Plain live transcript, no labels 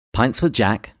Pints with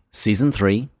Jack, Season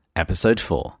 3, Episode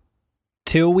 4.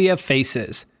 Till We Have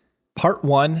Faces, Part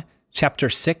 1, Chapter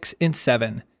 6 and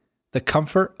 7, The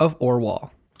Comfort of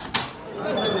Orual.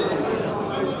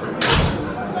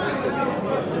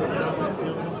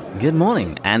 Good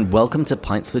morning, and welcome to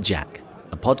Pints with Jack,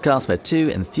 a podcast where two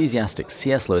enthusiastic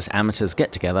C.S. Lewis amateurs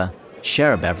get together,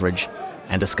 share a beverage,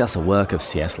 and discuss a work of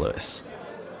C.S. Lewis.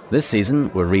 This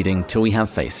season, we're reading Till We Have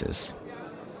Faces.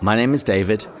 My name is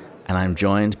David, and I'm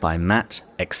joined by Matt,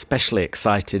 especially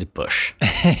excited Bush.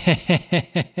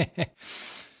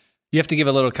 You have to give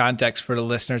a little context for the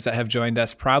listeners that have joined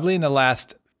us. Probably in the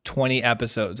last 20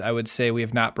 episodes, I would say we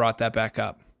have not brought that back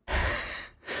up.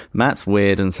 Matt's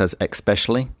weird and says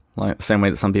especially, like the same way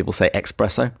that some people say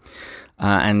espresso.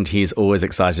 And he's always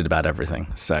excited about everything.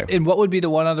 So, And what would be the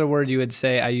one other word you would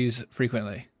say I use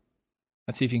frequently?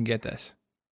 Let's see if you can get this.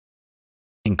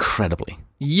 Incredibly.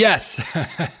 Yes.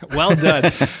 Well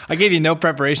done. I gave you no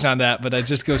preparation on that, but it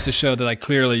just goes to show that I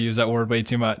clearly use that word way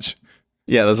too much.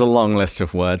 Yeah, there's a long list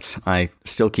of words. I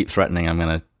still keep threatening I'm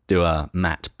going to do a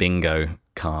Matt bingo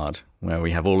card where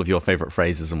we have all of your favorite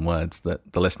phrases and words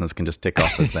that the listeners can just tick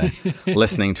off as they're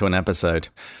listening to an episode.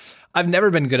 I've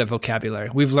never been good at vocabulary.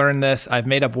 We've learned this. I've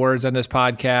made up words on this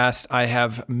podcast. I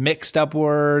have mixed up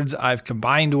words. I've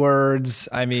combined words.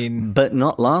 But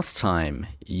not last time.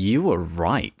 You were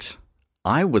right.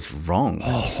 I was wrong.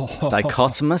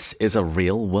 Dichotomous is a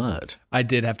real word. I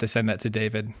did have to send that to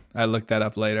David. I looked that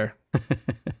up later.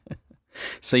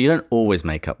 So you don't always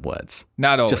make up words.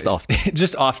 Not always. Just often.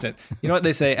 Just often. You know what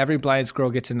they say? Every blind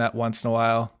squirrel gets a nut once in a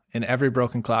while, and every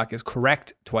broken clock is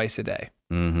correct twice a day.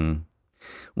 Mm-hmm.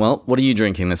 Well, what are you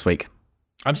drinking this week?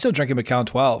 I'm still drinking Macallan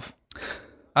 12.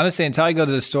 Honestly, until I go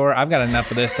to the store, I've got enough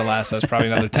of this to last us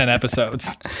probably another 10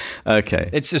 episodes. Okay.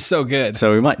 It's just so good.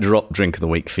 So we might drop drink of the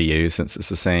week for you since it's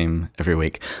the same every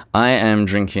week. I am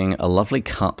drinking a lovely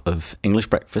cup of English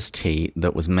breakfast tea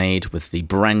that was made with the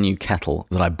brand new kettle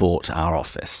that I bought at our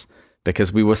office.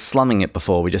 Because we were slumming it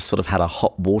before, we just sort of had a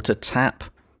hot water tap.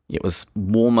 It was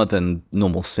warmer than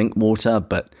normal sink water,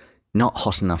 but not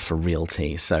hot enough for real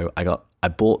tea. So I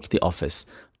bought the office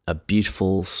a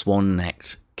beautiful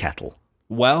swan-necked kettle.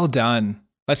 Well done.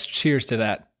 Let's cheers to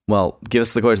that. Well, give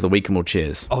us the quote of the week and we'll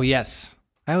cheers. Oh, yes.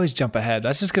 I always jump ahead.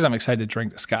 That's just because I'm excited to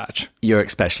drink the scotch. You're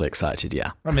especially excited,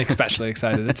 yeah. I'm especially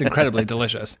excited. It's incredibly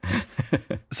delicious.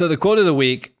 So the quote of the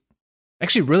week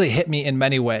actually really hit me in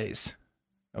many ways.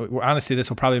 Honestly, this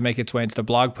will probably make its way into the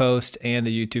blog post and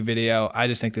the YouTube video. I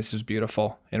just think this is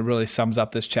beautiful. It really sums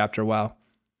up this chapter well.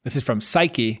 This is from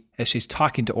Psyche as she's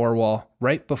talking to Orual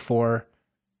right before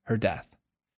her death.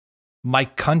 My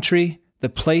country, the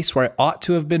place where I ought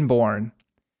to have been born.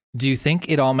 Do you think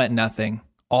it all meant nothing?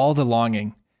 All the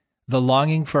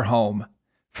longing for home.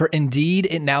 For indeed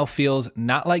it now feels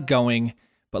not like going,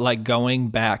 but like going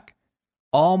back.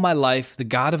 All my life, the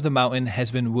god of the mountain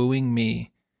has been wooing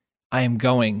me. I am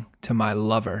going to my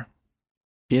lover.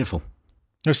 Beautiful.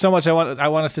 There's so much I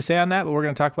want us to say on that, but we're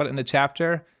going to talk about it in the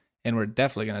chapter, and we're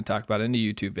definitely going to talk about it in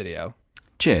the YouTube video.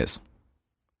 Cheers.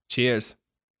 Cheers.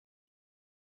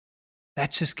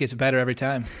 That just gets better every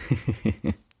time.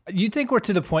 You think we're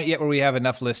to the point yet where we have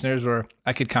enough listeners where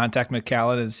I could contact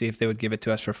Macallan and see if they would give it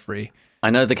to us for free? I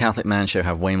know the Catholic Man Show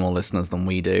have way more listeners than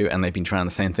we do, and they've been trying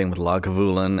the same thing with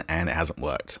Lagavulin, and it hasn't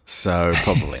worked. So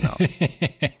probably not.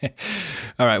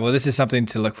 All right. Well, this is something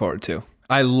to look forward to.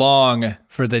 I long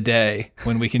for the day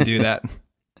when we can do that.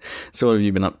 So what have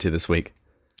you been up to this week?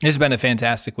 It's been a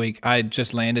fantastic week. I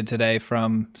just landed today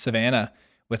from Savannah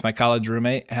with my college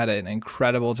roommate. Had an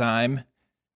incredible time.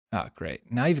 Oh, great.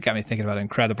 Now you've got me thinking about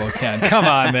incredible again. Come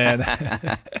on,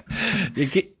 man.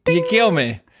 You kill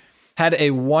me. Had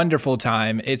a wonderful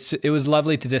time. It was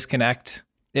lovely to disconnect.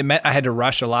 It meant I had to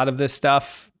rush a lot of this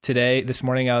stuff today. This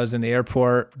morning I was in the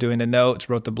airport doing the notes,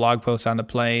 wrote the blog post on the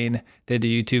plane, did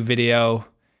the YouTube video,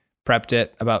 prepped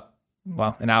it about,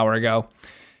 an hour ago.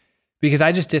 Because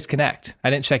I just disconnect. I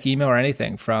didn't check email or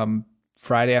anything from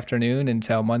Friday afternoon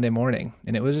until Monday morning.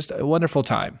 And it was just a wonderful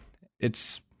time.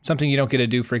 It's something you don't get to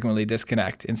do frequently,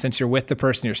 disconnect. And since you're with the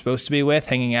person you're supposed to be with,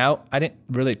 hanging out, I didn't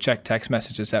really check text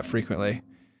messages that frequently,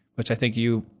 which I think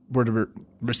you were the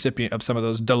recipient of some of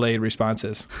those delayed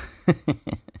responses.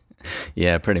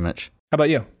 Yeah, pretty much. How about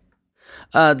you?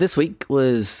 This week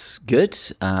was good.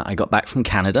 I got back from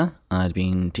Canada. I'd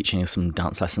been teaching some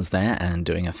dance lessons there and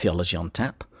doing a theology on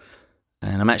tap.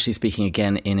 And I'm actually speaking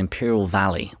again in Imperial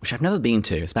Valley, which I've never been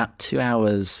to. It's about 2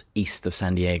 hours east of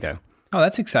San Diego. Oh,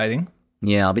 that's exciting.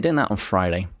 Yeah, I'll be doing that on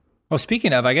Friday. Well,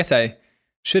 speaking of, I guess I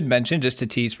should mention, just to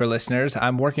tease for listeners,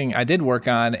 I did work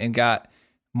on and got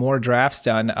more drafts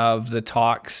done of the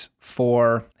talks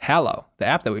for Hallow, the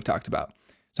app that we've talked about.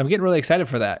 So I'm getting really excited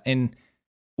for that. And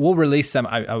we'll release them.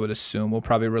 I would assume we'll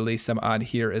probably release them on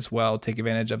here as well, take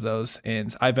advantage of those.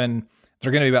 And they're going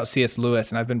to be about C.S.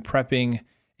 Lewis, and I've been prepping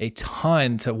a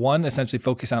ton to, one, essentially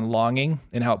focus on longing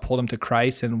and how it pulled him to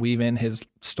Christ and weave in his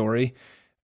story,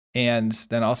 and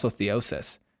then also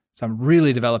theosis. So I'm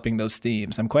really developing those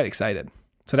themes. I'm quite excited.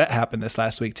 So that happened this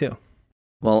last week too.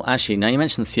 Well, actually, now you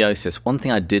mentioned theosis. One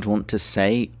thing I did want to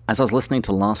say, as I was listening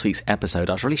to last week's episode,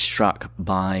 I was really struck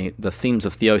by the themes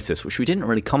of theosis, which we didn't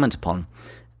really comment upon.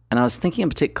 And I was thinking in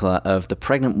particular of the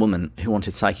pregnant woman who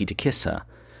wanted Psyche to kiss her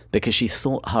because she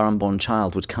thought her unborn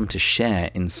child would come to share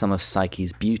in some of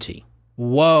Psyche's beauty.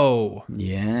 Whoa.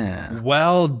 Yeah.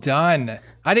 Well done.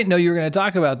 I didn't know you were going to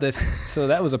talk about this, so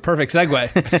that was a perfect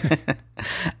segue.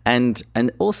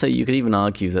 And also you could even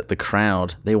argue that the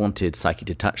crowd, they wanted Psyche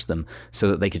to touch them so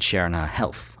that they could share in her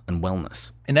health and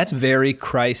wellness. And that's very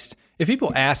Christ. If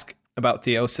people ask about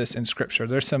theosis in Scripture,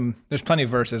 there's plenty of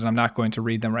verses, and I'm not going to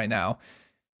read them right now.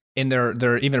 And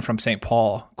they're even from St.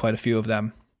 Paul, quite a few of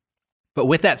them. But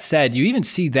with that said, you even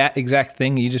see that exact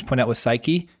thing you just pointed out with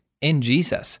Psyche in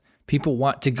Jesus. People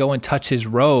want to go and touch his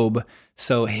robe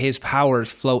so his powers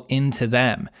flow into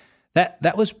them.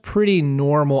 That was pretty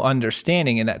normal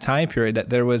understanding in that time period, that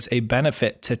there was a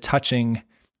benefit to touching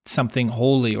something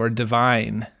holy or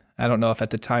divine. I don't know if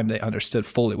at the time they understood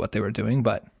fully what they were doing,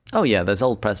 but... Oh yeah, there's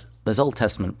Old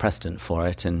Testament precedent for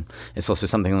it, and it's also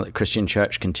something that the Christian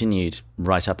church continued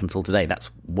right up until today. That's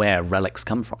where relics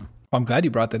come from. I'm glad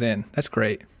you brought that in. That's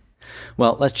great.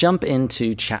 Well, let's jump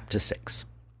into chapter 6.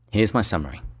 Here's my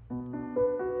summary.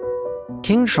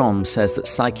 King Trom says that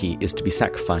Psyche is to be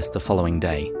sacrificed the following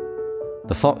day.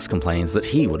 The fox complains that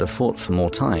he would have fought for more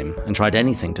time and tried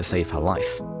anything to save her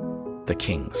life. The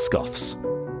king scoffs.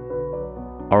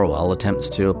 Orual attempts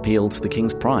to appeal to the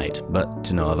king's pride, but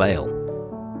to no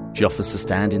avail. She offers to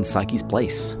stand in Psyche's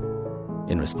place.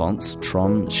 In response,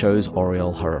 Trom shows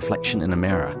Orual her reflection in a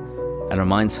mirror and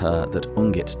reminds her that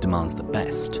Ungit demands the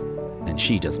best, and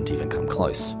she doesn't even come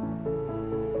close.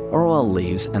 Orual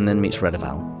leaves and then meets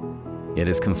Redeval. It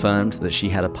is confirmed that she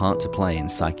had a part to play in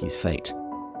Psyche's fate.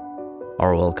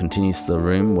 Orual continues to the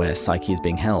room where Psyche is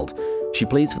being held. She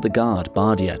pleads with the guard,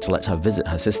 Bardia, to let her visit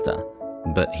her sister,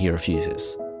 but he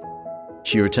refuses.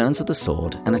 She returns with the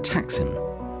sword and attacks him.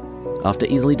 After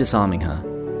easily disarming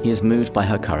her, he is moved by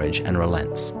her courage and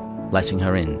relents, letting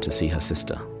her in to see her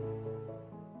sister.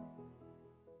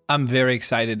 I'm very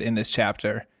excited in this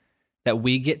chapter that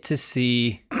we get to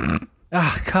see...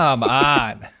 come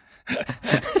on.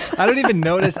 I don't even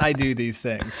notice I do these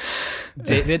things.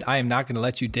 David, I am not going to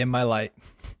let you dim my light.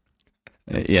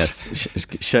 Yes,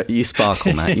 you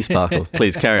sparkle, Matt. You sparkle.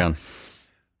 Please carry on.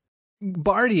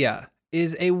 Bardia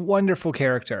is a wonderful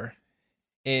character,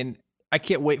 and I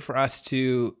can't wait for us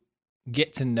to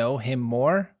get to know him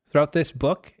more throughout this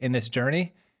book and this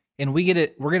journey. And we're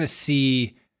going to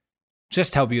see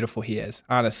just how beautiful he is,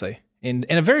 honestly, in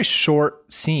a very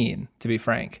short scene, to be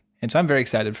frank. And so I'm very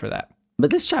excited for that.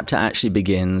 But this chapter actually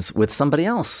begins with somebody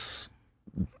else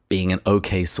being an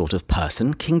okay sort of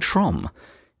person, King Trom.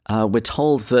 We're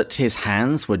told that his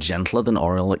hands were gentler than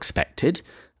Orual expected.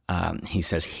 He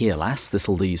says, "Here, lass,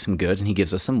 this'll do you some good," and he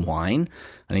gives her some wine,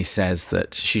 and he says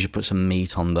that she should put some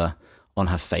meat on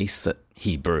her face that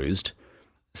he bruised.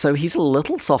 So he's a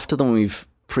little softer than we've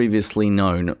previously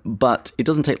known, but it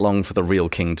doesn't take long for the real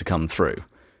king to come through.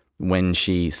 When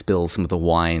she spills some of the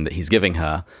wine that he's giving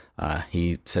her,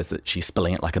 he says that she's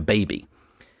spilling it like a baby.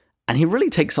 And he really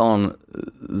takes on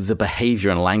the behavior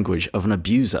and language of an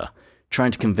abuser,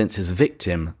 trying to convince his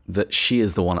victim that she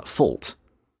is the one at fault.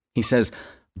 He says,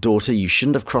 "Daughter, you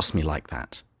shouldn't have crossed me like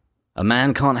that. A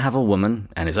man can't have a woman,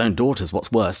 and his own daughter's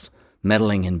what's worse,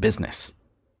 meddling in business."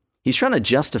 He's trying to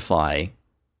justify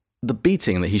the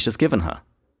beating that he's just given her.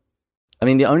 I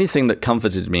mean, the only thing that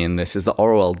comforted me in this is that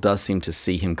Orual does seem to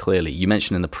see him clearly. You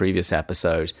mentioned in the previous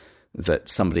episode that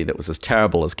somebody that was as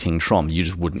terrible as King Trom, you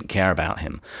just wouldn't care about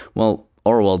him. Well,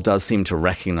 Orual does seem to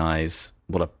recognize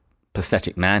what a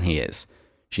pathetic man he is.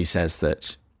 She says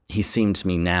that he seemed to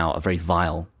me now a very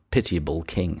vile, pitiable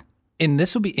king. And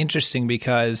this will be interesting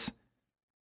because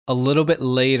a little bit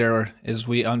later, as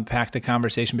we unpack the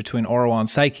conversation between Orual and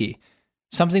Psyche,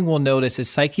 something we'll notice is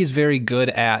Psyche is very good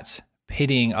at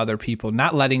pitying other people,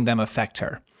 not letting them affect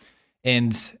her.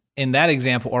 And in that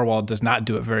example, Orual does not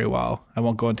do it very well. I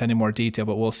won't go into any more detail,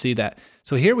 but we'll see that.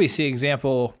 So here we see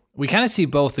example, we kind of see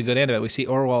both the good end of it. We see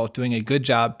Orual doing a good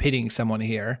job pitying someone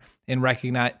here and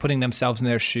putting themselves in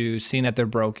their shoes, seeing that they're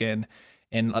broken,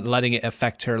 and letting it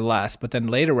affect her less. But then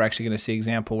later we're actually going to see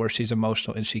example where she's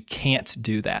emotional and she can't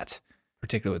do that,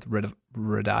 particularly with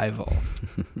Redeval.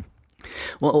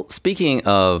 Well, speaking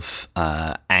of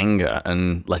anger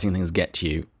and letting things get to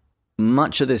you,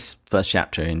 much of this first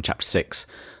chapter, in chapter 6,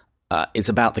 is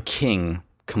about the king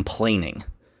complaining.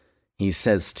 He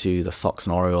says to the fox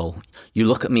and Orual, "You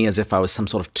look at me as if I was some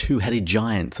sort of two-headed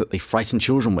giant that they frighten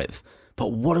children with,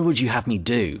 but what would you have me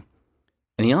do?"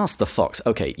 And he asked the fox,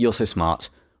 "Okay, you're so smart,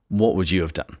 what would you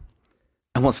have done?"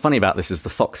 And what's funny about this is the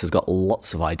fox has got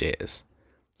lots of ideas.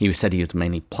 He said he had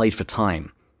mainly played for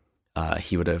time.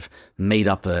 He would have made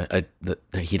up that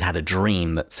he'd had a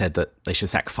dream that said that they should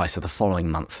sacrifice her the following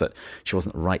month, that she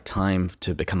wasn't the right time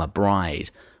to become a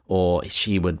bride, or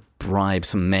she would bribe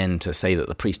some men to say that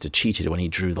the priest had cheated when he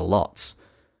drew the lots.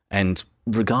 And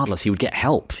regardless, he would get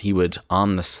help. He would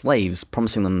arm the slaves,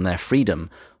 promising them their freedom,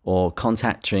 or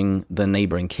contacting the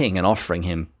neighboring king and offering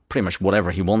him pretty much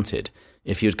whatever he wanted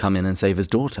if he would come in and save his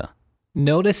daughter.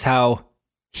 Notice how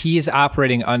he is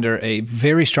operating under a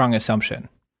very strong assumption.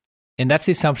 And that's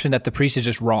the assumption that the priest is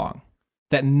just wrong,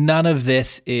 that none of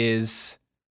this is,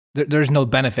 there's no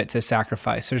benefit to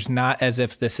sacrifice. There's not as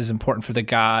if this is important for the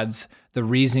gods, the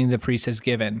reasoning the priest has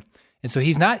given. And so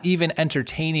he's not even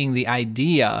entertaining the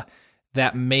idea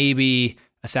that maybe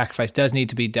a sacrifice does need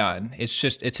to be done. It's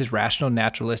his rational,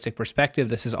 naturalistic perspective.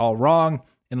 This is all wrong,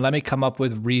 and let me come up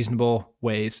with reasonable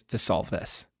ways to solve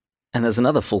this. And there's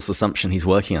another false assumption he's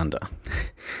working under.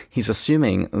 He's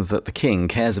assuming that the king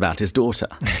cares about his daughter.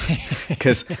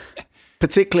 Because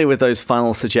particularly with those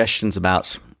final suggestions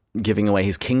about giving away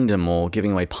his kingdom or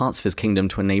giving away parts of his kingdom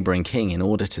to a neighboring king in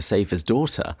order to save his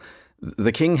daughter,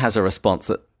 the king has a response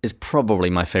that is probably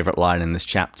my favorite line in this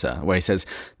chapter, where he says,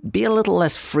 "Be a little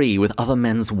less free with other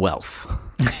men's wealth."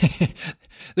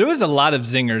 There was a lot of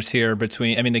zingers here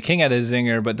the king had a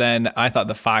zinger, but then I thought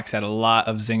the fox had a lot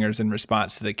of zingers in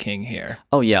response to the king here.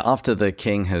 Oh yeah, after the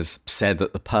king has said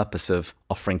that the purpose of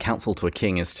offering counsel to a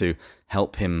king is to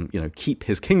help him, keep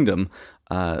his kingdom,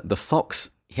 the fox,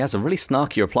 he has a really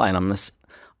snarky reply, and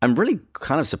I'm really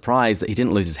kind of surprised that he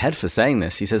didn't lose his head for saying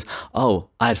this. He says, "Oh,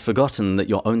 I had forgotten that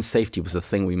your own safety was the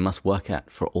thing we must work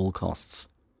at for all costs."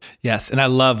 Yes, and I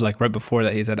love, right before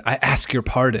that, he said, "I ask your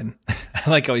pardon." I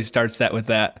like how he starts that with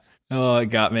that. Oh, it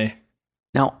got me.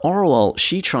 Now, Orual,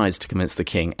 she tries to convince the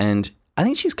king, and I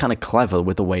think she's kind of clever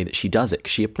with the way that she does it.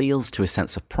 She appeals to his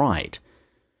sense of pride.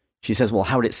 She says, "Well,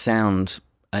 how would it sound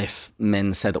if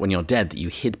men said that when you're dead that you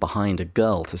hid behind a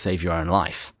girl to save your own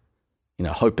life?"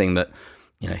 Hoping that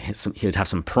he would have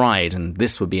some pride, and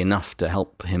this would be enough to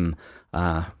help him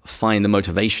find the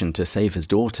motivation to save his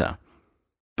daughter.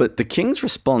 But the king's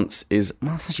response is,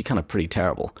 well, it's actually kind of pretty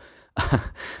terrible,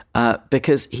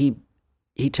 because he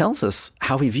tells us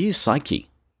how he views Psyche,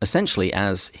 essentially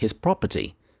as his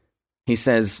property. He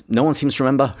says, "No one seems to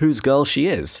remember whose girl she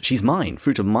is. She's mine,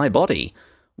 fruit of my body.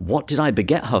 What did I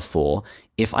beget her for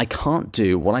if I can't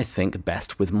do what I think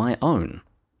best with my own?"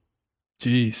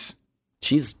 Jeez.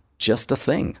 She's just a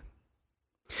thing.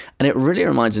 And it really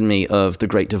reminded me of The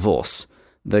Great Divorce,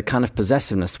 the kind of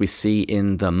possessiveness we see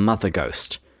in the mother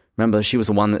ghost. Remember, she was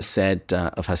the one that said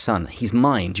of her son, "He's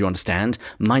mine, do you understand?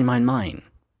 Mine, mine, mine."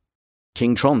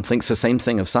 King Trom thinks the same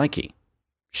thing of Psyche.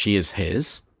 She is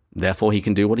his, therefore he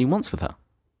can do what he wants with her.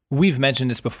 We've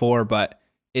mentioned this before, but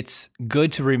it's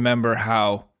good to remember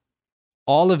how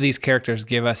all of these characters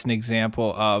give us an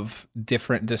example of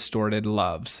different distorted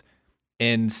loves.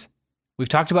 And we've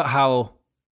talked about how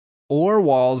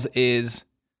Orual's is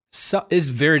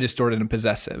very distorted and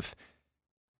possessive,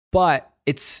 but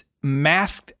it's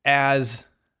masked as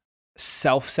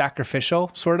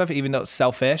self-sacrificial, sort of, even though it's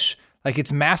selfish.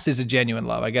 It's masked as a genuine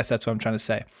love. I guess that's what I'm trying to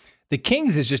say. The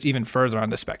king's is just even further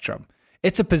on the spectrum.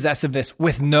 It's a possessiveness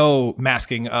with no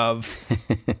masking of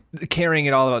caring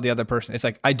at all about the other person. It's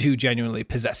I do genuinely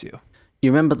possess you.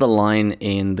 You remember the line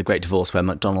in The Great Divorce where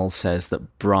MacDonald says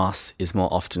that brass is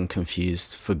more often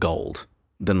confused for gold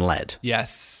than lead?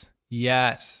 Yes.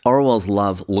 Yes. Orual's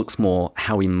love looks more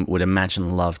how we would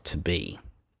imagine love to be.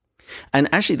 And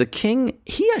actually, the king,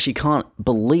 he actually can't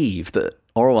believe that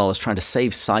Orual is trying to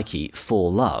save Psyche for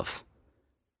love.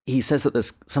 He says that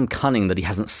there's some cunning that he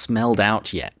hasn't smelled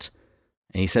out yet.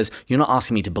 And he says, "You're not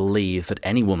asking me to believe that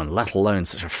any woman, let alone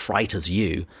such a fright as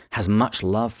you, has much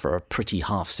love for a pretty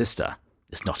half-sister.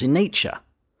 It's not in nature,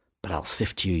 but I'll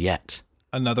sift you yet."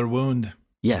 Another wound.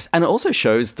 Yes, and it also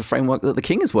shows the framework that the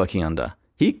king is working under.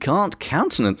 He can't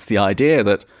countenance the idea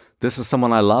that this is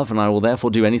someone I love and I will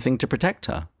therefore do anything to protect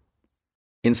her.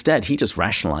 Instead, he just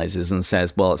rationalizes and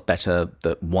says, well, it's better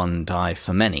that one die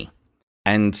for many.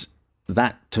 And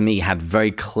that, to me, had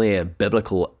very clear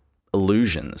biblical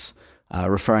allusions,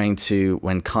 referring to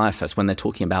when they're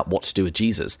talking about what to do with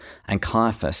Jesus, and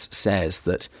Caiaphas says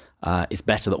that it's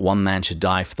better that one man should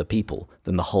die for the people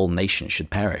than the whole nation should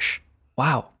perish.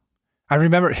 Wow. I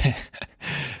remember,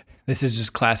 this is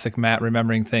just classic Matt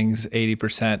remembering things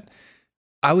 80%.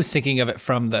 I was thinking of it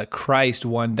from the Christ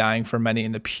one dying for many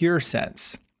in the pure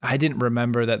sense. I didn't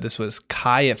remember that this was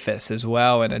Caiaphas as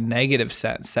well in a negative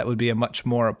sense. That would be a much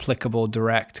more applicable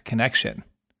direct connection.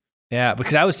 Yeah,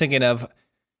 because I was thinking of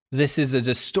this is a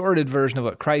distorted version of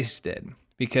what Christ did,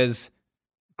 because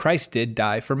Christ did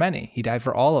die for many. He died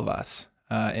for all of us,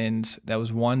 and that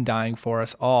was one dying for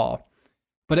us all.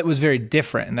 But it was very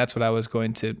different, and that's what I was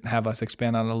going to have us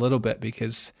expand on a little bit,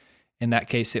 because in that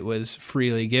case it was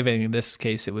freely given. In this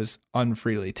case it was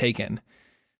unfreely taken.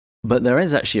 But there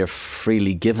is actually a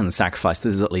freely given sacrifice that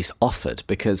is at least offered,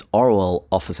 because Orual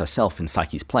offers herself in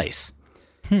Psyche's place.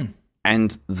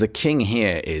 And the king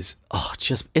here is,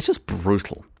 it's just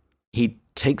brutal. He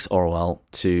takes Orual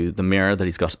to the mirror that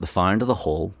he's got at the far end of the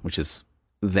hall, which is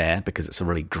there because it's a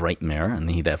really great mirror, and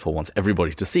he therefore wants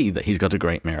everybody to see that he's got a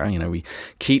great mirror. You know, we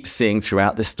keep seeing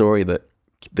throughout this story that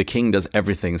the king does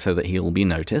everything so that he'll be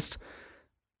noticed.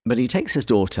 But he takes his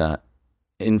daughter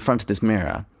in front of this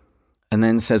mirror and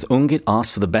then says, Ungit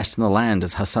asked for the best in the land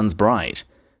as her son's bride,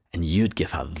 and you'd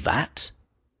give her that?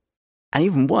 And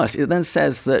even worse, it then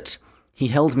says that he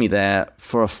held me there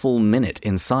for a full minute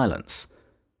in silence.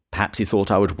 Perhaps he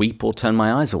thought I would weep or turn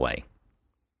my eyes away.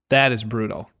 That is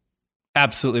brutal.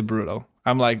 Absolutely brutal.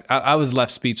 I'm like, I was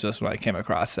left speechless when I came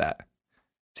across that.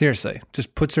 Seriously,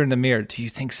 just puts her in the mirror. Do you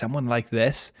think someone like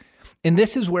this? And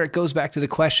this is where it goes back to the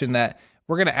question that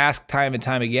we're going to ask time and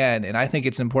time again, and I think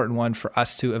it's an important one for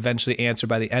us to eventually answer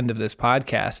by the end of this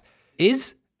podcast.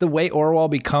 Is the way Orual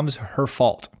becomes her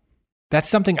fault? That's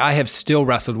something I have still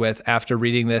wrestled with after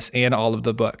reading this and all of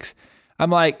the books. I'm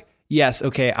like, yes,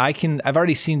 okay, I've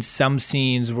already seen some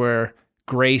scenes where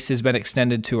grace has been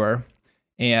extended to her,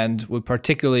 and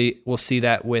we'll see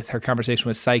that with her conversation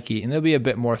with Psyche, and there'll be a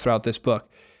bit more throughout this book.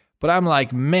 But I'm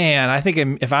like, man, I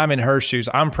think if I'm in her shoes,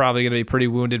 I'm probably going to be pretty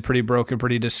wounded, pretty broken,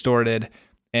 pretty distorted,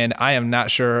 and I am not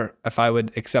sure if I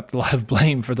would accept a lot of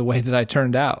blame for the way that I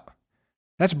turned out.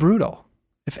 That's brutal.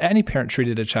 If any parent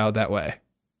treated a child that way.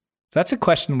 That's a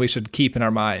question we should keep in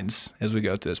our minds as we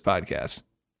go through this podcast.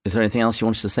 Is there anything else you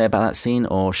wanted to say about that scene,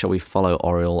 or shall we follow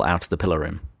Orual out of the pillar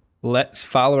room? Let's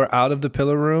follow her out of the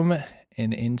pillar room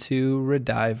and into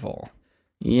Redival.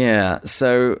 Yeah,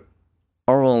 so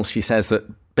Orual, she says that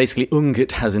basically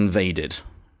Ungit has invaded.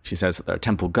 She says that there are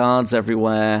temple guards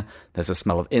everywhere, there's a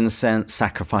smell of incense,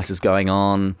 sacrifices going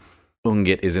on.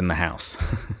 Ungit is in the house.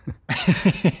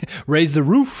 Raise the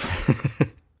roof.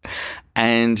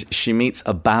 And she meets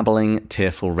a babbling,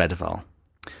 tearful Redival.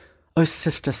 Oh,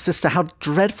 sister, how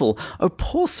dreadful. Oh,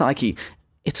 poor Psyche.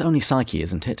 It's only Psyche,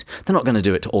 isn't it? They're not going to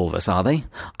do it to all of us, are they?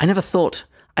 I never thought.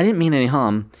 I didn't mean any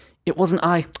harm. It wasn't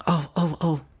I.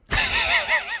 Oh.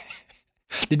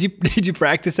 Did you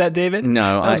practice that, David?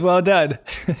 No. That was well done.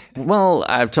 Well,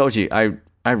 I've told you,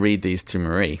 I read these to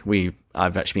Marie.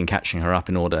 I've actually been catching her up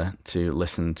in order to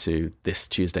listen to this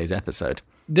Tuesday's episode.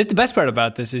 The best part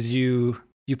about this is you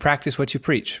practice what you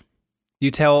preach. You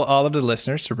tell all of the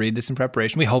listeners to read this in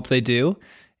preparation. We hope they do.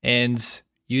 And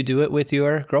you do it with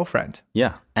your girlfriend.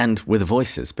 Yeah, and with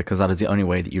voices, because that is the only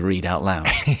way that you read out loud.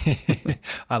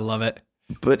 I love it.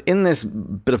 But in this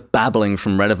bit of babbling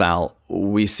from Redival,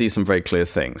 we see some very clear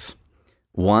things.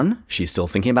 One, she's still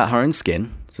thinking about her own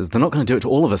skin. Says, they're not going to do it to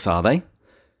all of us, are they?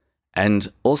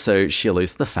 And also, she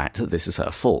alludes to the fact that this is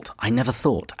her fault. I never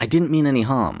thought. I didn't mean any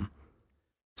harm.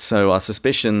 So our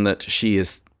suspicion that she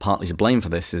is partly to blame for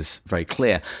this is very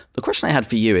clear. The question I had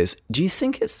for you is, do you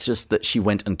think it's just that she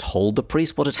went and told the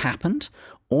priest what had happened?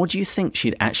 Or do you think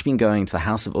she'd actually been going to the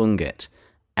house of Ungit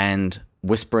and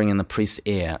whispering in the priest's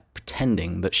ear,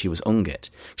 pretending that she was Ungit? Do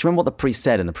you remember what the priest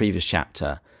said in the previous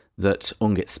chapter, that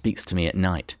Ungit speaks to me at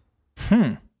night?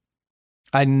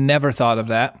 I never thought of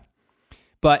that.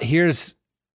 But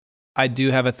I do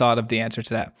have a thought of the answer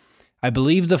to that. I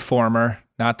believe the former,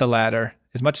 not the latter,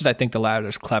 as much as I think the latter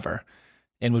is clever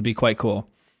and would be quite cool.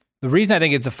 The reason I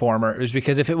think it's the former is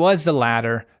because if it was the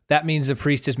latter, that means the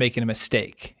priest is making a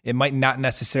mistake. It might not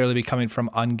necessarily be coming from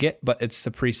Ungit, but it's the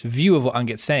priest's view of what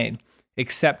Ungit's saying.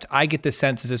 Except I get the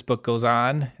sense as this book goes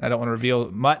on, and I don't want to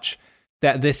reveal much,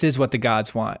 that this is what the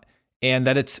gods want and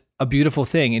that it's a beautiful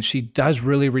thing. And she does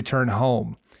really return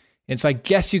home. And so I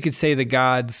guess you could say the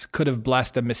gods could have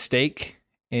blessed a mistake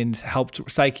and helped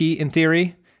Psyche in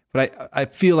theory. But I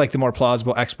feel like the more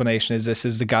plausible explanation is this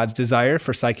is the god's desire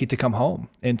for Psyche to come home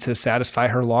and to satisfy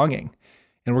her longing.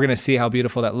 And we're going to see how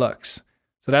beautiful that looks.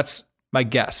 So that's my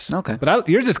guess. Okay. But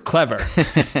yours is clever.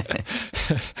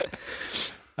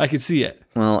 I could see it.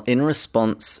 Well, in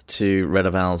response to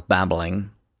Redival's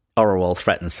babbling, Orual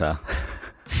threatens her.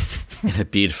 in a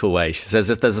beautiful way. She says,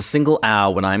 if there's a single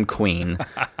hour when I'm queen,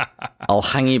 I'll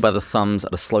hang you by the thumbs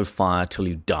at a slow fire till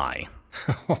you die.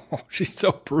 Oh, she's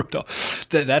so brutal.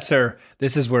 That's her.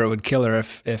 This is where it would kill her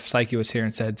if Psyche was here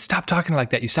and said, stop talking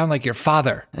like that. You sound like your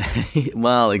father.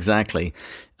 Well, exactly.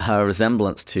 Her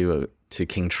resemblance to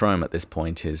King Trome at this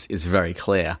point is very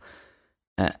clear.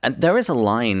 And there is a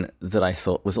line that I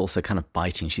thought was also kind of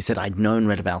biting. She said, I'd known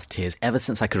Redival's tears ever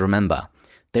since I could remember.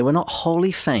 They were not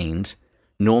wholly feigned,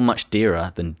 nor much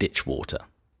dearer than ditch water.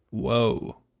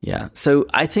 Whoa. Yeah. So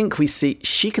I think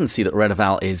she can see that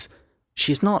Redival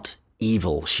she's not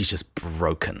evil, she's just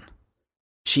broken.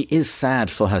 She is sad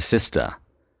for her sister,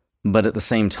 but at the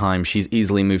same time, she's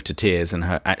easily moved to tears, and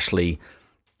her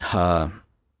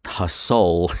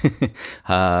soul,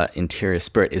 her interior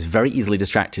spirit is very easily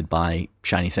distracted by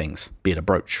shiny things, be it a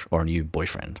brooch or a new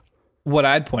boyfriend. What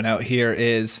I'd point out here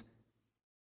is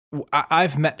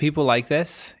I've met people like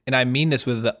this, and I mean this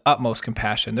with the utmost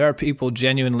compassion. There are people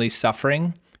genuinely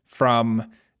suffering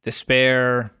from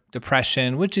despair,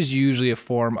 depression, which is usually a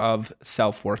form of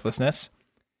self-worthlessness.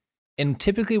 And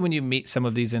typically when you meet some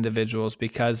of these individuals,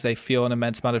 because they feel an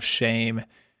immense amount of shame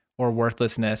or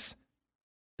worthlessness,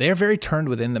 they are very turned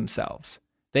within themselves.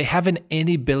 They have an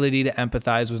inability to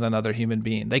empathize with another human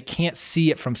being. They can't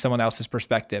see it from someone else's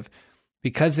perspective.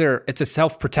 Because it's a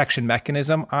self-protection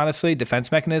mechanism, honestly,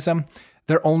 defense mechanism,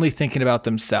 they're only thinking about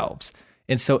themselves.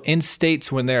 And so in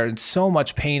states when they're in so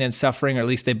much pain and suffering, or at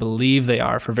least they believe they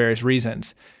are for various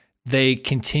reasons, they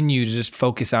continue to just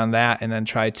focus on that and then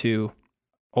try to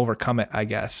overcome it, I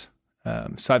guess.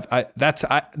 So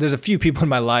there's a few people in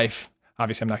my life,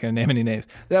 obviously I'm not going to name any names,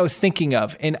 that I was thinking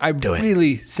of, and I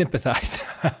really sympathize.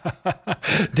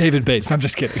 David Bates, I'm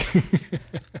just kidding.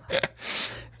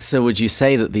 So would you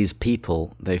say that these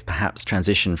people, they've perhaps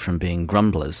transitioned from being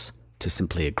grumblers to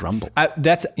simply a grumble?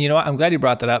 You know what? I'm glad you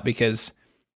brought that up, because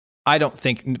I don't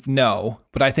think, no,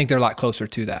 but I think they're a lot closer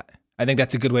to that. I think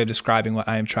that's a good way of describing what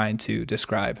I am trying to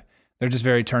describe. They're just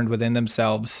very turned within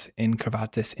themselves, in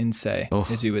cravatis in se,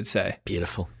 as you would say.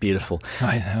 Beautiful, beautiful.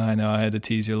 I know. I had to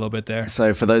tease you a little bit there.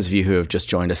 So for those of you who have just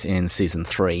joined us in season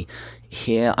 3,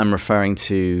 here I'm referring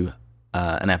to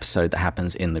an episode that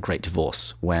happens in The Great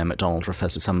Divorce, where MacDonald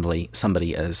refers to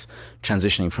somebody as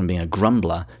transitioning from being a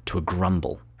grumbler to a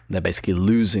grumble. They're basically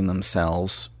losing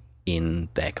themselves in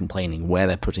their complaining, where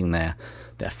they're putting their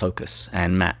focus.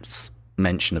 And Matt's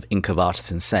mention of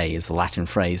incurvatus in se is the Latin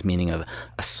phrase meaning of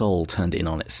a soul turned in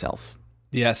on itself.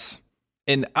 Yes.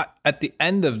 And at the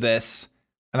end of this,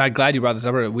 and I'm glad you brought this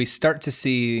up, we start to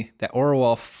see that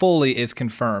Orual fully is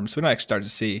confirmed. So we don't actually start to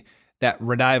see that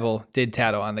Redival did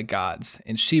tattle on the gods,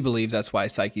 and she believes that's why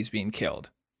Psyche's being killed.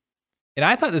 And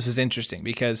I thought this was interesting,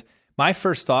 because my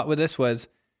first thought with this was,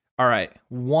 all right,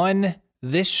 one,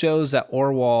 this shows that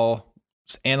Orual's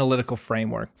analytical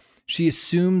framework, she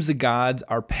assumes the gods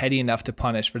are petty enough to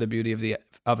punish for the beauty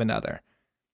of another.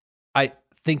 I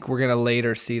think we're going to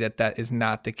later see that is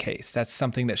not the case. That's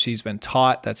something that she's been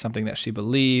taught. That's something that she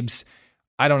believes.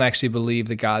 I don't actually believe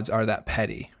the gods are that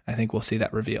petty. I think we'll see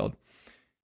that revealed.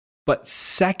 But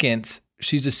second,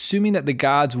 she's assuming that the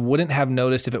gods wouldn't have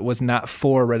noticed if it was not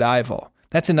for Redival.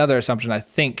 That's another assumption I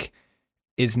think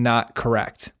is not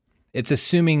correct. It's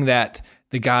assuming that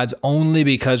the gods, only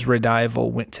because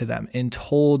Redival went to them and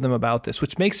told them about this,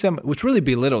 which really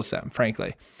belittles them,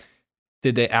 frankly,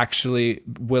 did they actually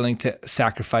willing to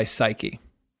sacrifice Psyche.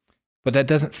 But that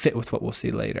doesn't fit with what we'll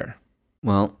see later.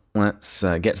 Well, let's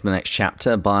get to the next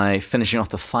chapter by finishing off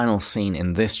the final scene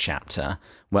in this chapter,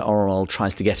 where Orual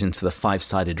tries to get into the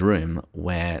 5-sided room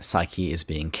where Psyche is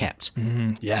being kept.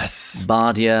 Yes.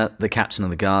 Bardia, the captain of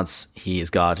the guards, he is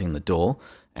guarding the door,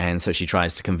 and so she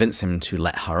tries to convince him to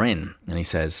let her in, and he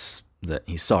says that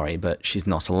he's sorry, but she's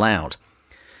not allowed.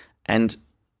 And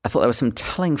I thought there were some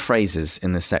telling phrases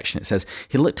in this section. It says,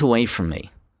 he looked away from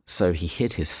me, so he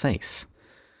hid his face,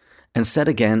 and said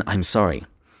again, I'm sorry.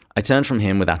 I turned from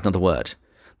him without another word.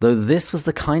 Though this was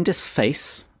the kindest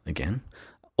face, again,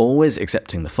 always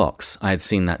excepting the fox, I had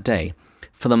seen that day.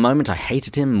 For the moment I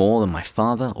hated him more than my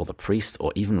father or the priest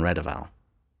or even Redival.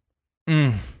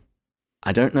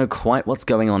 I don't know quite what's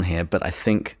going on here, but I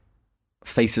think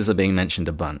faces are being mentioned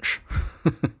a bunch.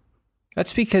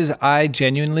 That's because I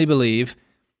genuinely believe,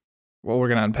 well, we're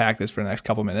going to unpack this for the next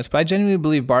couple minutes, but I genuinely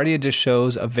believe Bardia just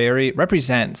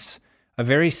represents a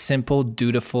very simple,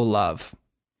 dutiful love.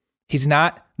 He's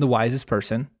not the wisest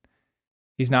person.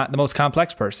 He's not the most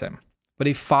complex person, but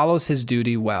he follows his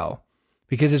duty well.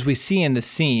 Because as we see in the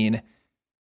scene,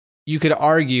 you could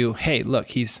argue, hey, look,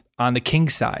 he's on the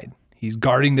king's side. He's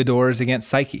guarding the doors against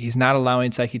Psyche. He's not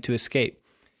allowing Psyche to escape.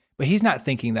 But he's not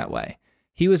thinking that way.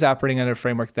 He was operating under a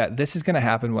framework that this is going to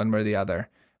happen one way or the other.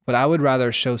 but I would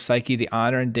rather show Psyche the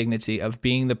honor and dignity of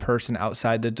being the person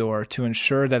outside the door to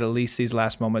ensure that at least these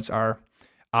last moments are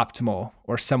optimal,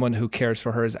 or someone who cares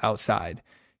for her is outside.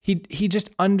 He just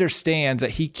understands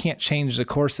that he can't change the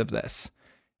course of this.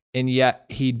 And yet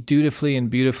he dutifully and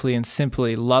beautifully and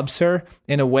simply loves her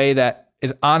in a way that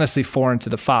is honestly foreign to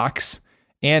the fox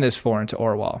and is foreign to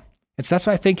Orual. And so that's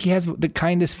why I think he has the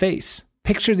kindest face.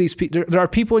 Picture these people. There are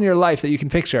people in your life that you can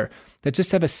picture that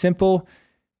just have a simple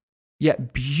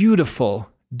yet beautiful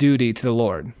duty to the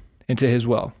Lord and to his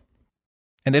will.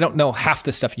 And they don't know half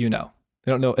the stuff you know.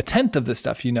 They don't know a tenth of the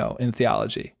stuff you know in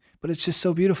theology, but it's just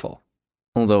so beautiful.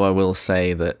 Although I will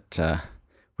say that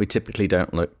we typically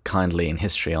don't look kindly in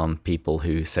history on people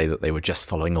who say that they were just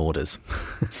following orders.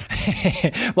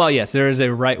 Well, yes, there is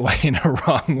a right way and a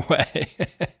wrong way.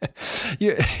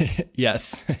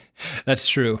 Yes, that's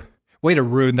true. Way to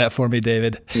ruin that for me,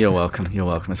 David. You're welcome. You're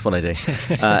welcome. It's what I do.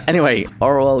 Anyway,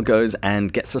 Orual goes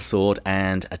and gets a sword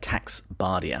and attacks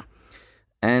Bardia.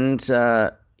 And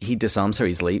he disarms her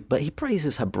easily, but he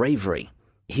praises her bravery.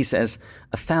 He says,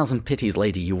 "1,000 pities,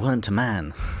 lady, you weren't a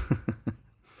man."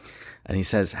 And he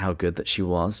says how good that she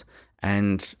was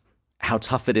and how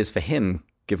tough it is for him,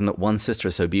 given that one sister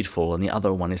is so beautiful and the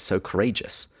other one is so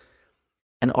courageous.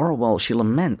 And Orual, she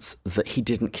laments that he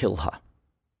didn't kill her.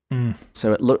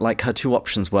 So it looked like her two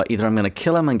options were either I'm going to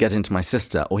kill him and get into my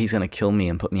sister, or he's going to kill me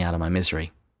and put me out of my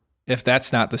misery. If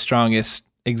that's not the strongest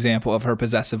example of her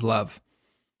possessive love,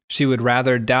 she would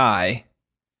rather die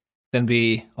than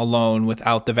be alone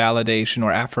without the validation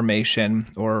or affirmation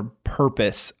or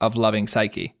purpose of loving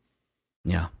Psyche.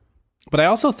 Yeah. But I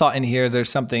also thought in here there's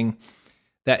something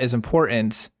that is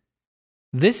important.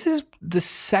 This is the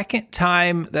second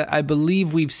time that I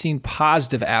believe we've seen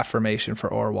positive affirmation for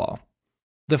Orual.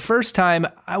 The first time,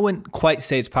 I wouldn't quite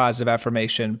say it's positive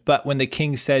affirmation, but when the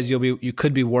king says you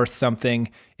could be worth something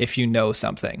if you know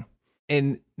something.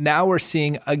 And now we're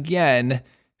seeing, again,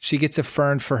 she gets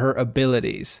affirmed for her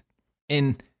abilities.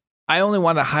 And I only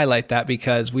want to highlight that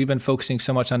because we've been focusing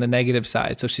so much on the negative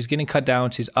side. So she's getting cut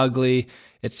down, she's ugly,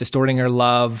 it's distorting her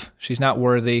love, she's not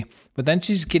worthy, but then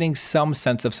she's getting some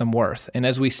sense of some worth. And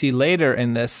as we see later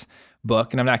in this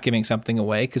book, and I'm not giving something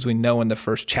away because we know in the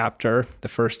first chapter, the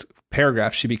first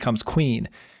paragraph, she becomes queen.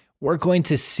 We're going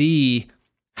to see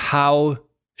how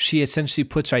she essentially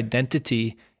puts her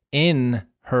identity in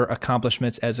her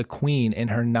accomplishments as a queen, in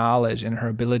her knowledge, in her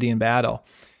ability in battle.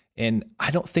 And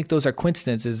I don't think those are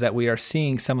coincidences that we are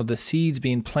seeing some of the seeds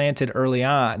being planted early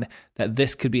on, that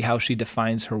this could be how she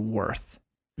defines her worth.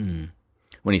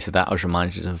 When he said that, I was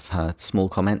reminded of her small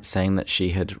comment saying that she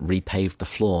had repaved the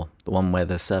floor, the one where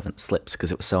the servant slips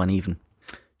because it was so uneven.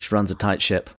 She runs a tight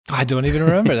ship. I don't even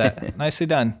remember that. Nicely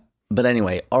done. But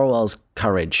anyway, Orual's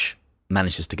courage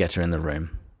manages to get her in the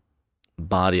room.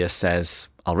 Bardia says,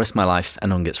 "I'll risk my life,"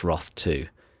 and On gets wroth too.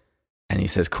 And he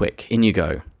says, "Quick, in you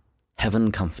go.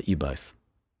 Heaven comfort you both."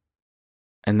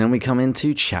 And then we come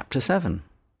into chapter 7.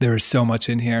 There is so much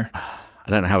in here. I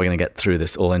don't know how we're going to get through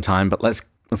this all in time, but let's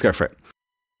go for it.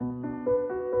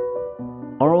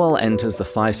 Orual enters the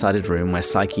 5-sided room where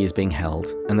Psyche is being held,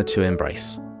 and the two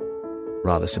embrace.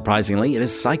 Rather surprisingly, it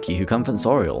is Psyche who comforts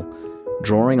Orual,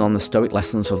 drawing on the stoic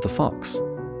lessons of the fox.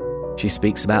 She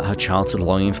speaks about her childhood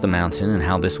longing for the mountain and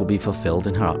how this will be fulfilled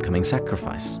in her upcoming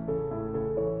sacrifice.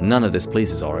 None of this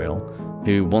pleases Orual,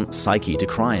 who wants Psyche to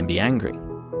cry and be angry.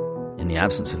 In the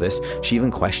absence of this, she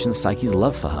even questions Psyche's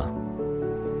love for her.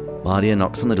 Bardia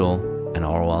knocks on the door, and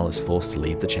Orual is forced to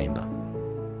leave the chamber.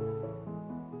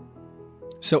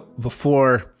 So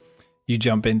before you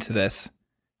jump into this,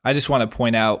 I just want to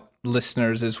point out,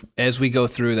 listeners, as we go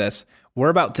through this, we're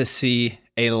about to see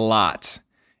a lot.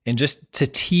 And just to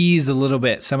tease a little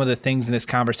bit, some of the things in this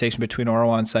conversation between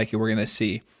Orual and Psyche we're going to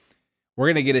see. We're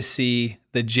going to get to see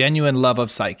the genuine love of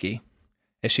Psyche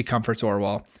as she comforts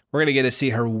Orual. We're going to get to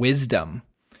see her wisdom.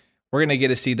 We're going to get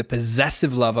to see the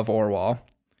possessive love of Orual.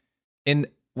 And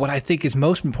what I think is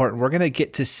most important, we're going to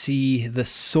get to see the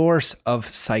source of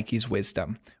Psyche's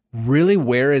wisdom. Really,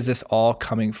 where is this all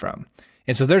coming from?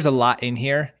 And so there's a lot in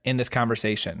here in this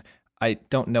conversation. I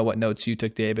don't know what notes you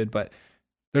took, David, but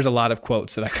there's a lot of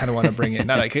quotes that I kind of want to bring in.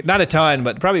 Not a ton,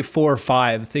 but probably 4 or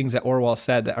 5 things that Orual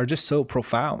said that are just so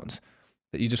profound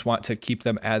that you just want to keep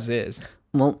them as is.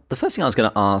 Well, the first thing I was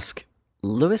going to ask,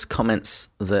 Lewis comments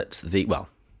that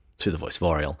through the voice of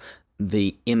Orual,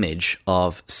 the image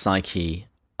of Psyche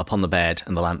upon the bed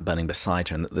and the lamp burning beside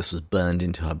her, and that this was burned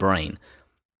into her brain.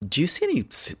 Do you see any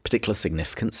particular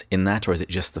significance in that, or is it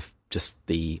just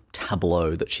the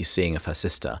tableau that she's seeing of her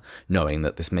sister, knowing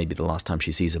that this may be the last time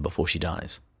she sees her before she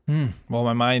dies? Well,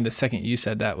 my mind, the second you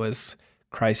said that, was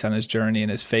Christ on his journey and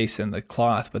his face in the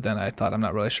cloth, but then I thought, I'm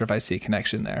not really sure if I see a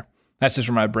connection there. That's just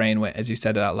where my brain went as you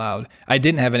said it out loud. I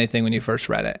didn't have anything when you first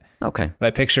read it. Okay. But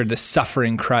I pictured the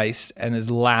suffering Christ and his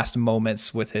last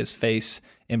moments with his face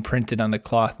imprinted on the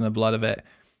cloth and the blood of it,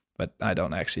 but I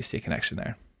don't actually see a connection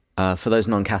there. For those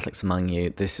non-Catholics among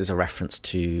you, this is a reference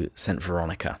to St.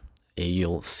 Veronica.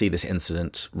 You'll see this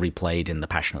incident replayed in The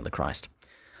Passion of the Christ.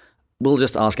 We'll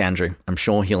just ask Andrew. I'm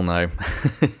sure he'll know.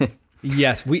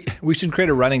 Yes, we should create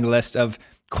a running list of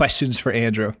questions for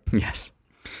Andrew. Yes.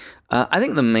 I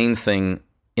think the main thing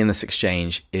in this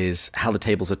exchange is how the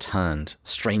tables are turned,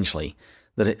 strangely,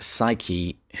 that it's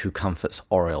Psyche who comforts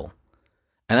Orual.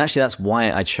 And actually that's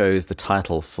why I chose the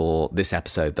title for this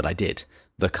episode that I did,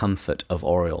 The Comfort of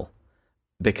Orual,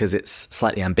 because it's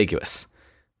slightly ambiguous.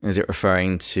 Is it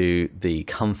referring to the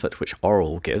comfort which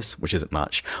Orual gives, which isn't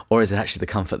much, or is it actually the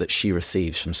comfort that she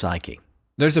receives from Psyche?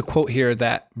 There's a quote here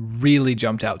that really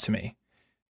jumped out to me,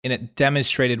 and it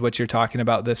demonstrated what you're talking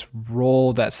about, this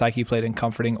role that Psyche played in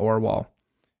comforting Orual,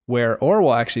 where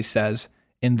Orual actually says,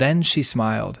 "And then she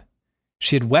smiled.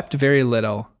 She had wept very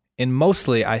little, and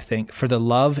mostly, I think, for the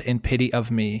love and pity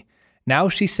of me. Now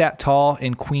she sat tall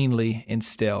and queenly and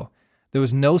still. There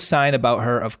was no sign about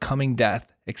her of coming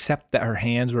death, except that her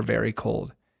hands were very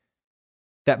cold."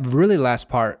 That really last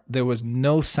part, there was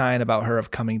no sign about her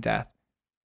of coming death.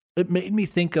 It made me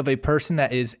think of a person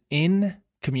that is in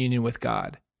communion with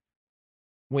God.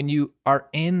 When you are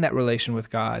in that relation with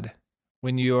God,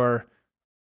 when you're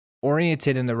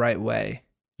oriented in the right way,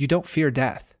 you don't fear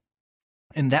death.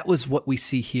 And that was what we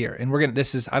see here. And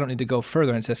I don't need to go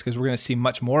further into this because we're going to see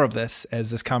much more of this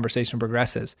as this conversation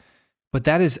progresses. But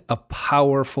that is a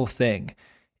powerful thing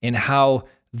in how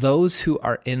those who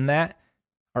are in that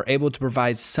are able to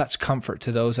provide such comfort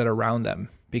to those that are around them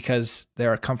because they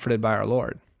are comforted by our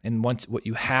Lord. And once what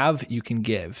you have, you can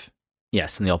give.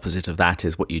 Yes, and the opposite of that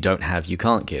is what you don't have, you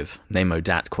can't give. Nemo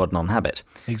dat quod non habet.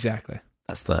 Exactly.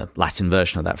 That's the Latin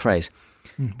version of that phrase.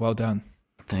 Well done.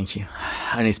 Thank you.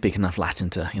 I only speak enough Latin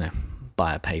to,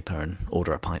 buy a paper and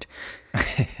order a pint.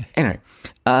 Anyway,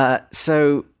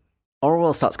 so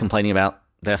Orual starts complaining about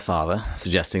their father,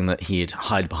 suggesting that he'd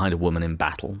hide behind a woman in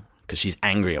battle because she's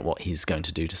angry at what he's going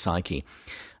to do to Psyche.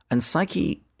 And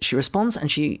Psyche, she responds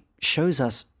and she shows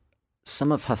us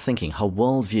some of her thinking, her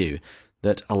worldview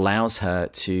that allows her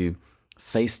to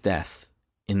face death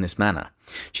in this manner.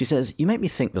 She says, "You make me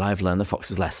think that I have learned the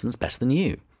fox's lessons better than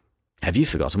you. Have you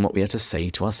forgotten what we are to say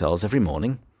to ourselves every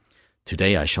morning?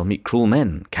 Today I shall meet cruel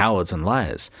men, cowards and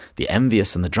liars, the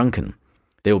envious and the drunken.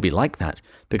 They will be like that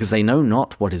because they know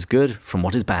not what is good from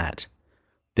what is bad.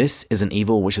 This is an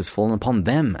evil which has fallen upon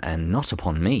them and not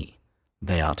upon me.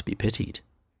 They are to be pitied."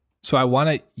 So I want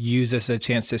to use this as a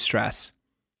chance to stress.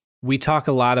 We talk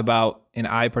a lot about, and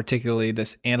I particularly,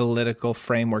 this analytical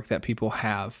framework that people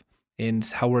have in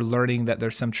how we're learning that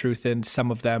there's some truth in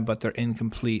some of them, but they're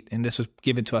incomplete. And this was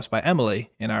given to us by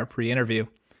Emily in our pre-interview.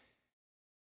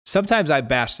 Sometimes I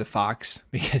bash the fox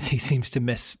because he seems to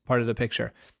miss part of the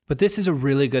picture. But this is a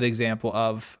really good example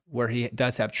of where he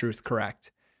does have truth correct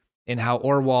and how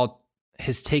Orual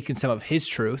has taken some of his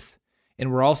truth.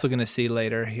 And we're also going to see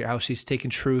later here how she's taken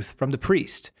truth from the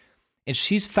priest. And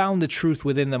she's found the truth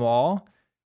within them all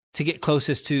to get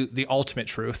closest to the ultimate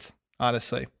truth,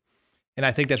 honestly. And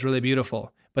I think that's really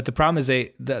beautiful. But the problem is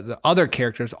the other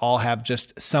characters all have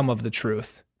just some of the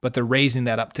truth, but they're raising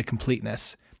that up to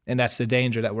completeness. And that's the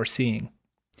danger that we're seeing.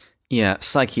 Yeah,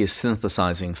 Psyche is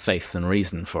synthesizing faith and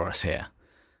reason for us here.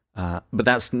 But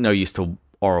that's no use to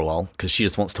Orual because she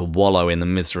just wants to wallow in the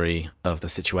misery of the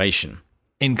situation.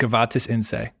 Incurvatus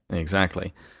inse.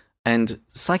 Exactly. And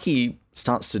Psyche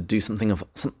starts to do something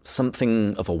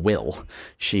of a will.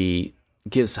 She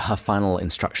gives her final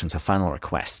instructions, her final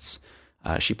requests.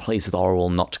 She pleads with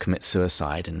Orual not to commit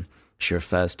suicide, and she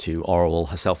refers to Orual,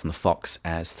 herself, and the fox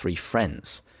as three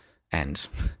friends. And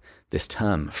this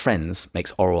term, friends,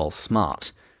 makes Orual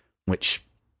smart, which,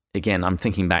 again, I'm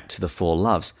thinking back to the four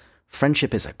loves.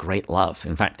 Friendship is a great love.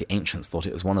 In fact, the ancients thought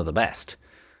it was one of the best.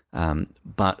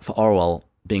 But for Orual,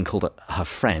 being called her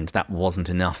friend, that wasn't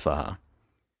enough for her.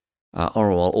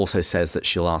 Orual also says that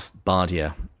she'll ask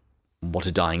Bardia what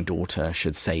a dying daughter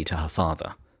should say to her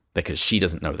father, because she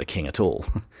doesn't know the king at all.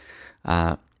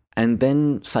 And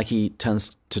then Psyche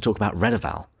turns to talk about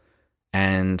Redeval,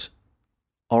 and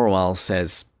Orual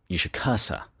says, "You should curse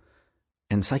her."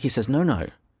 And Psyche says, no,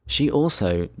 she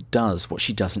also does what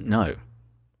she doesn't know.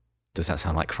 Does that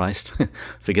sound like Christ?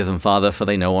 Forgive them, Father, for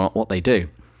they know what they do.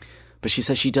 But she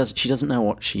says she doesn't know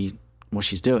what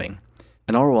she's doing.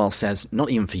 And Orual says,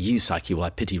 "Not even for you, Psyche, will I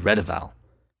pity Redeval."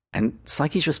 And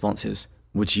Psyche's response is,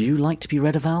 "Would you like to be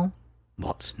Redeval?"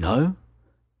 "What, no?"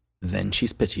 then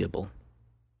she's pitiable.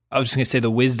 I was just going to say the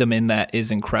wisdom in that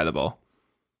is incredible.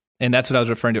 And that's what I was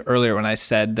referring to earlier when I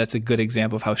said that's a good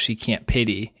example of how she can't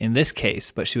pity in this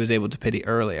case, but she was able to pity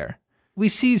earlier. We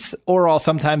see Orual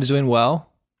sometimes doing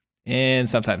well and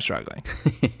sometimes struggling.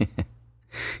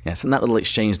 Yes, and that little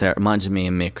exchange there reminded me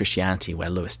of Mere Christianity, where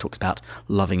Lewis talks about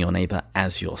loving your neighbor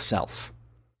as yourself.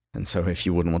 And so if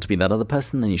you wouldn't want to be that other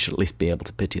person, then you should at least be able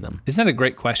to pity them. Isn't that a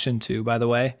great question too, by the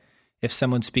way? If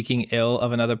someone's speaking ill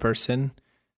of another person,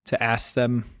 to ask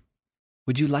them,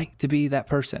 would you like to be that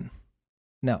person?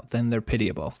 No, then they're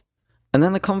pitiable. And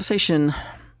then the conversation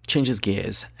changes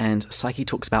gears, and Psyche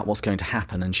talks about what's going to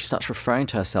happen, and she starts referring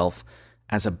to herself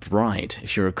as a bride.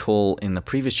 If you recall, in the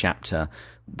previous chapter,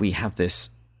 we have this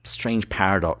strange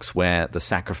paradox where the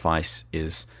sacrifice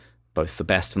is both the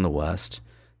best and the worst.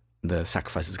 The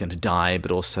sacrifice is going to die,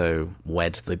 but also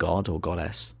wed the god or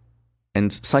goddess.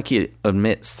 And Psyche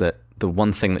admits that the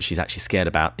one thing that she's actually scared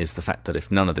about is the fact that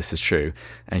if none of this is true,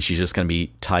 and she's just going to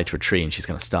be tied to a tree and she's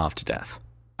going to starve to death.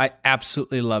 I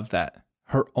absolutely love that.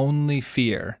 Her only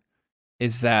fear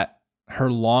is that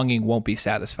her longing won't be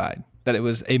satisfied, that it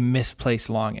was a misplaced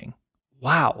longing.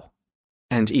 Wow.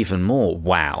 And even more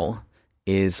wow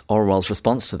is Orual's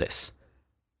response to this.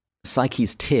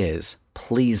 Psyche's tears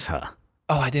please her.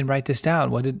 Oh, I didn't write this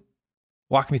down.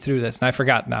 Walk me through this. And I've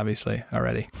forgotten, obviously,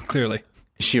 already, clearly.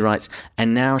 She writes,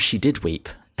 and now she did weep,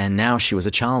 and now she was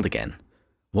a child again.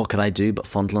 What could I do but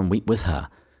fondle and weep with her?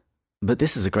 But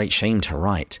this is a great shame to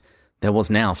write. There was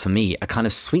now, for me, a kind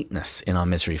of sweetness in our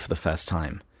misery for the first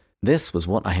time. This was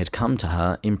what I had come to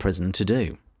her in prison to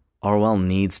do. Orual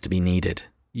needs to be needed.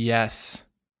 Yes.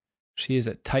 She is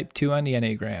a type 2 on the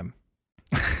Enneagram.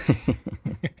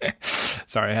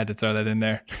 Sorry, I had to throw that in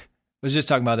there. I was just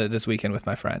talking about it this weekend with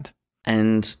my friend.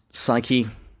 And Psyche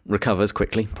recovers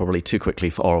quickly, probably too quickly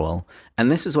for Orual.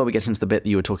 And this is where we get into the bit that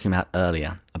you were talking about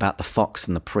earlier, about the fox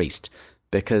and the priest.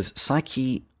 Because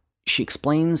Psyche, she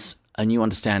explains a new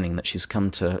understanding that she's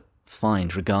come to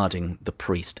find regarding the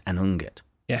priest and Ungit.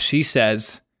 Yeah, she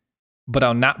says, but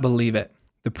I'll not believe it.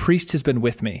 The priest has been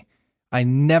with me. I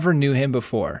never knew him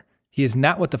before. He is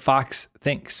not what the fox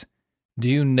thinks. Do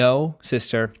you know,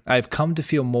 sister, I have come to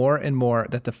feel more and more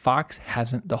that the fox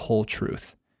hasn't the whole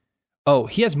truth. Oh,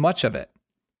 he has much of it.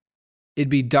 It'd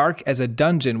be dark as a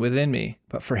dungeon within me,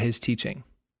 but for his teaching.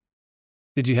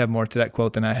 Did you have more to that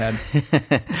quote than I had?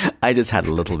 I just had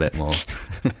a little bit more.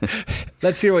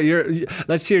 Let's hear,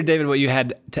 David, what you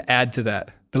had to add to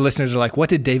that. The listeners are like, what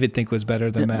did David think was better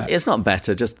than that? It's not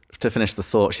better. Just to finish the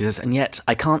thought, she says, and yet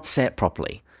I can't say it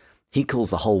properly. He calls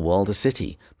the whole world a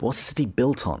city, but what's a city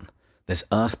built on? There's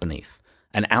earth beneath,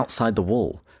 and outside the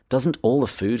wall. Doesn't all the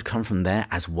food come from there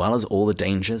as well as all the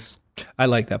dangers? I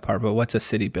like that part, but what's a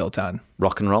city built on?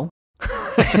 Rock and roll?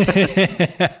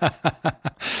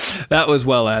 That was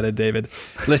well added, David.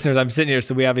 Listeners, I'm sitting here,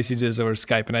 so we obviously do this over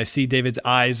Skype, and I see David's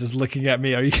eyes just looking at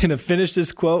me. Are you going to finish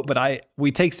this quote? But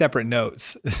we take separate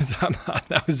notes. So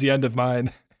that was the end of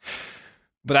mine.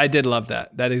 But I did love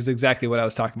that. That is exactly what I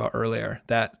was talking about earlier,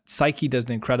 that Psyche does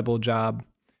an incredible job,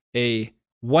 a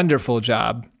wonderful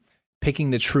job,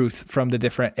 picking the truth from the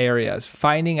different areas,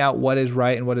 finding out what is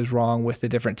right and what is wrong with the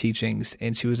different teachings,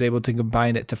 and she was able to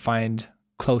combine it to find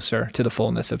closer to the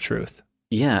fullness of truth.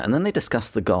 Yeah, and then they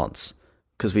discuss the gods,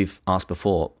 because we've asked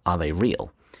before, are they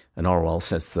real? And Orual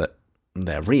says that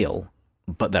they're real,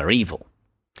 but they're evil.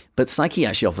 But Psyche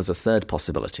actually offers a third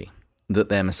possibility, that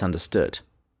they're misunderstood,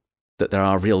 that there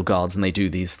are real gods and they do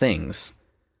these things,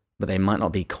 but they might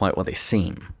not be quite what they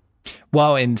seem.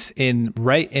 Well, in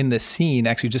right in the scene,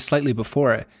 actually just slightly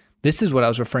before it, this is what I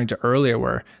was referring to earlier,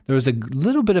 where there was a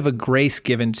little bit of a grace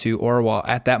given to Orual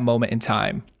at that moment in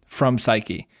time from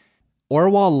Psyche.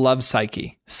 Orual loves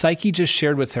Psyche. Psyche just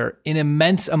shared with her an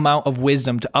immense amount of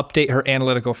wisdom to update her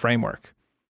analytical framework.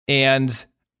 And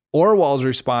Orual's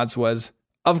response was,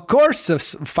 of course the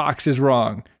fox is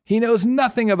wrong. He knows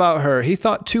nothing about her. He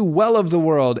thought too well of the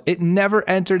world. It never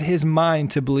entered his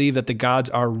mind to believe that the gods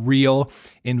are real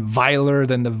and viler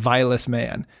than the vilest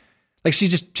man. Like she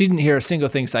didn't hear a single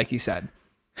thing Psyche said.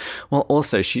 Well,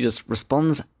 also, she just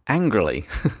responds angrily.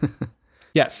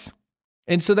 Yes.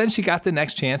 And so then she got the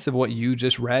next chance of what you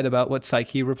just read about what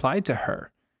Psyche replied to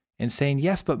her and saying,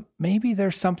 yes, but maybe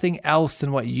there's something else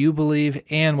than what you believe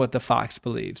and what the fox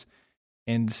believes.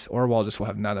 And Orual just will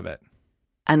have none of it.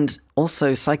 And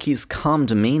also, Psyche's calm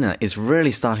demeanor is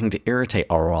really starting to irritate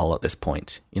Orual at this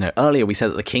point. You know, earlier we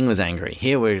said that the king was angry.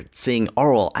 Here we're seeing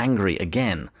Orual angry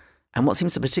again. And what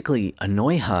seems to particularly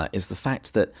annoy her is the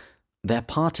fact that their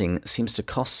parting seems to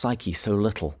cost Psyche so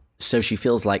little. So she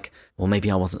feels like, well, maybe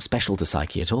I wasn't special to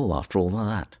Psyche at all after all of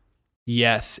that.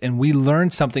 Yes, and we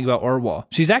learned something about Orual.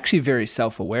 She's actually very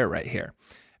self-aware right here,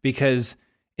 because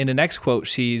in the next quote,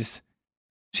 she's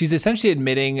essentially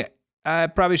admitting, I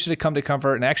probably should have come to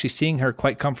comfort, and actually seeing her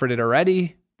quite comforted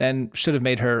already then should have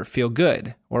made her feel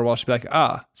good. Orual should be like,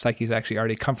 Psyche's actually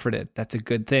already comforted. That's a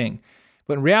good thing.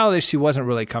 But in reality, she wasn't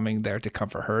really coming there to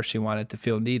comfort her. She wanted to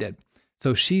feel needed.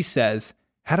 So she says,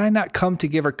 had I not come to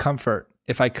give her comfort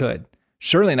if I could,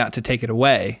 surely not to take it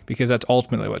away, because that's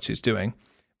ultimately what she's doing,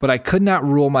 but I could not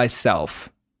rule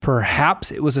myself.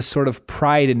 Perhaps it was a sort of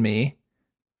pride in me,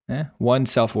 one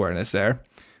self-awareness there,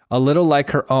 a little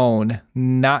like her own,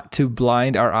 not to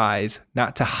blind our eyes,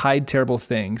 not to hide terrible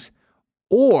things,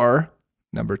 or,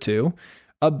 number 2,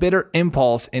 a bitter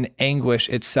impulse in anguish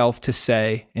itself to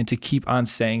say and to keep on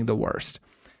saying the worst.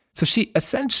 So she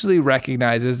essentially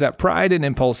recognizes that pride and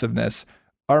impulsiveness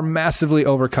are massively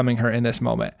overcoming her in this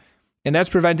moment. And that's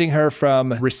preventing her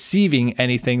from receiving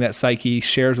anything that Psyche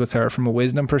shares with her from a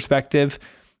wisdom perspective,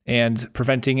 and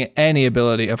preventing any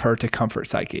ability of her to comfort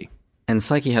Psyche. And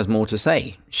Psyche has more to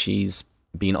say. She's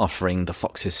been offering the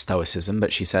Fox's stoicism,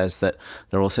 but she says that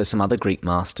there are also some other Greek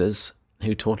masters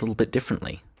who taught a little bit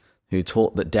differently, who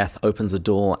taught that death opens a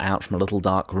door out from a little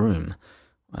dark room.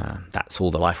 That's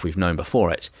all the life we've known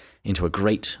before it, into a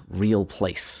great, real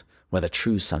place where the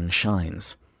true sun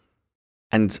shines.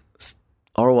 And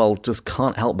Orual just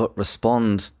can't help but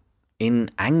respond in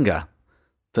anger.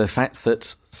 The fact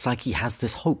that Psyche has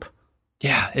this hope.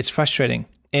 Yeah, it's frustrating.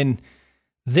 And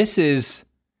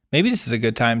maybe this is a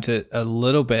good time to a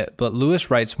little bit, but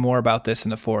Lewis writes more about this in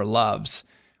the Four Loves,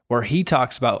 where he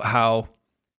talks about how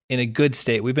in a good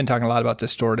state, we've been talking a lot about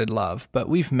distorted love, but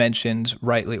we've mentioned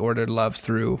rightly ordered love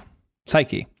through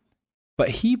Psyche. But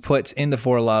he puts in the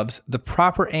Four Loves, the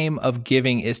proper aim of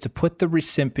giving is to put the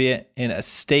recipient in a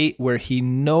state where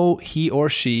he or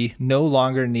she no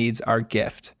longer needs our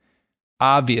gift.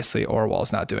 Obviously,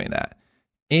 Orual's not doing that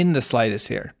in the slightest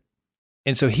here.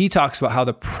 And so he talks about how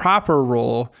the proper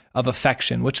role of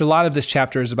affection, which a lot of this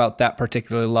chapter is about that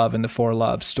particular love in the Four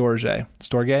Loves, Storge,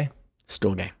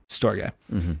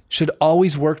 mm-hmm. should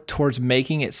always work towards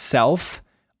making itself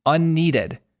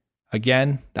unneeded.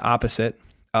 Again, the opposite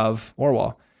of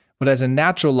Orual. But as a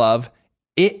natural love,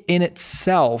 it in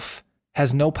itself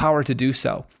has no power to do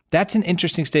so. That's an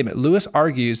interesting statement. Lewis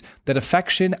argues that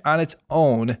affection on its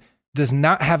own does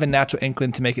not have a natural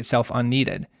inclination to make itself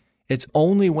unneeded. It's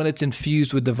only when it's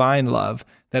infused with divine love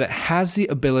that it has the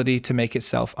ability to make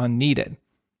itself unneeded.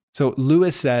 So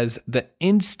Lewis says the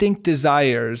instinct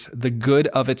desires the good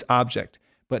of its object,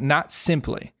 but not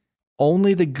simply.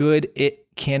 Only the good it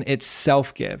can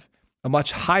itself give. A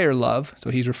much higher love, so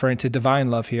he's referring to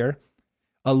divine love here,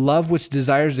 a love which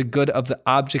desires the good of the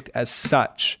object as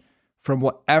such, from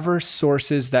whatever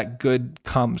sources that good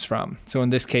comes from. So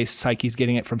in this case, Psyche's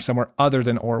getting it from somewhere other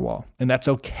than Orual, and that's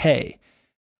okay.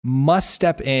 Must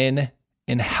step in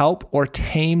and help or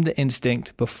tame the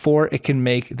instinct before it can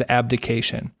make the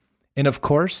abdication. And of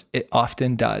course, it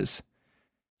often does.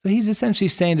 So he's essentially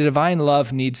saying the divine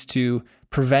love needs to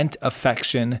prevent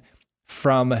affection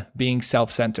from being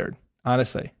self-centered.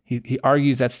 Honestly, he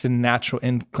argues that's the natural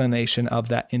inclination of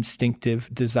that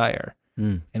instinctive desire.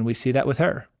 And we see that with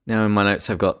her. Now, in my notes,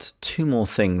 I've got 2 more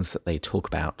things that they talk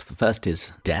about. The first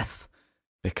is death,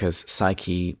 because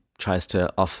Psyche tries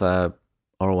to offer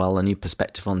Orual a new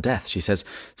perspective on death. She says,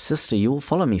 "Sister, you will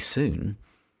follow me soon.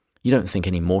 You don't think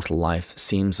any mortal life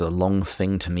seems a long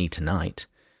thing to me tonight."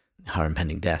 Her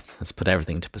impending death has put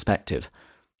everything into perspective.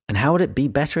 "And how would it be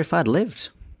better if I'd lived?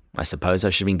 I suppose I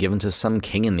should have been given to some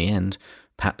king in the end,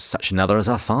 perhaps such another as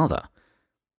our father."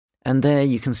 And there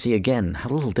you can see again how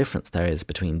little difference there is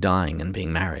between dying and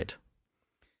being married.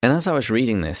 And as I was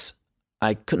reading this,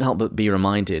 I couldn't help but be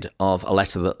reminded of a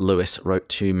letter that Lewis wrote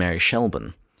to Mary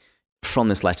Shelburne. From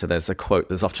this letter, there's a quote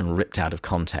that's often ripped out of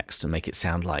context and make it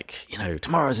sound like,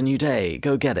 tomorrow's a new day,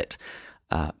 go get it.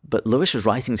 But Lewis was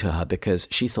writing to her because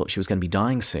she thought she was going to be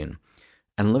dying soon.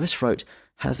 And Lewis wrote,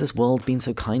 "Has this world been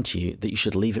so kind to you that you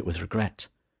should leave it with regret?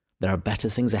 There are better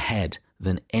things ahead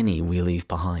than any we leave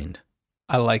behind."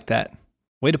 I like that.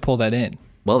 Way to pull that in.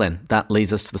 Well then, that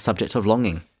leads us to the subject of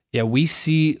longing. Yeah, we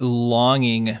see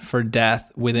longing for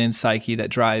death within Psyche that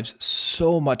drives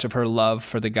so much of her love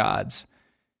for the gods.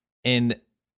 And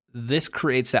this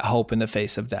creates that hope in the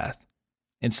face of death.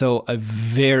 And so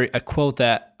a quote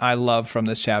that I love from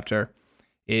this chapter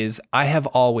is, "I have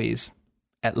always,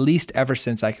 at least ever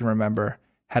since I can remember,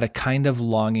 had a kind of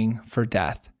longing for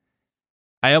death."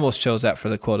 I almost chose that for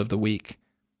the quote of the week.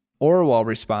 Orual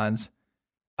responds,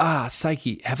 "Ah,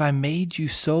 Psyche, have I made you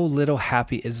so little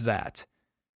happy as that?"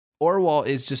 Orual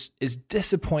is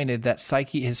disappointed that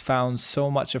Psyche has found so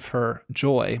much of her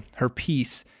joy, her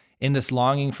peace, in this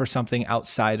longing for something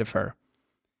outside of her.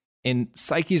 And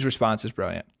Psyche's response is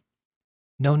brilliant.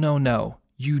 No, no, no.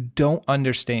 You don't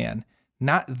understand.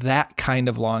 Not that kind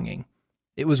of longing.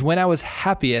 It was when I was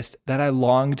happiest that I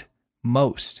longed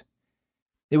most.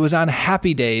 It was on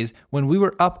happy days when we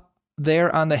were up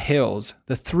there on the hills,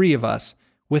 the three of us,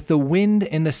 with the wind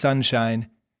and the sunshine,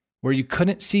 where you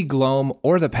couldn't see Glome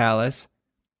or the palace,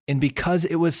 and because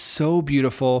it was so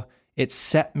beautiful, it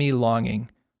set me longing,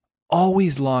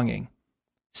 always longing.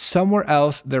 Somewhere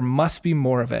else, there must be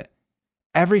more of it.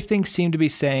 Everything seemed to be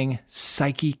saying,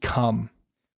 Psyche, come.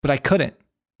 But I couldn't,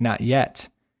 not yet,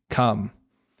 come.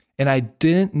 And I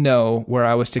didn't know where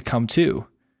I was to come to.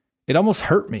 It almost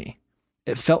hurt me.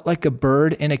 It felt like a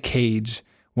bird in a cage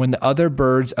when the other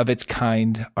birds of its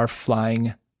kind are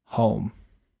flying home.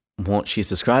 What she's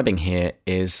describing here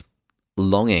is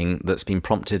longing that's been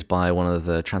prompted by one of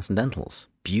the transcendentals,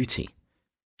 beauty.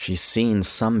 She's seen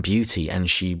some beauty and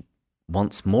she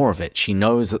wants more of it. She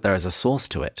knows that there is a source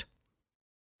to it.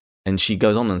 And she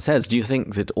goes on and says, do you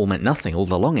think that all meant nothing, all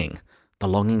the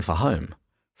longing for home?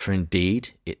 For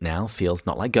indeed, it now feels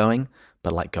not like going,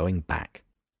 but like going back.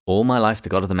 All my life, the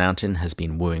god of the mountain has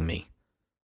been wooing me.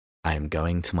 I am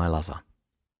going to my lover.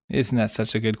 Isn't that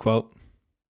such a good quote?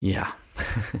 Yeah.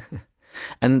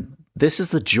 And this is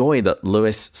the joy that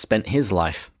Lewis spent his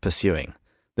life pursuing.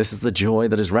 This is the joy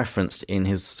that is referenced in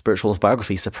his spiritual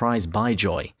biography, Surprised by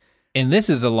Joy. And this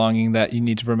is a longing that you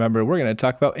need to remember we're going to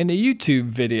talk about in a YouTube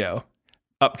video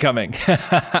upcoming.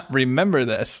 Remember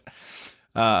this.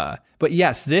 But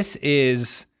yes, this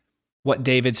is what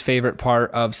David's favorite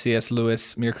part of C.S.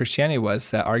 Lewis' Mere Christianity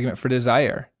was, that argument for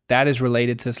desire. That is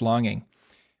related to this longing.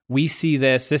 We see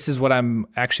this is what I'm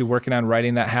actually working on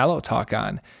writing that Hallow talk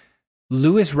on.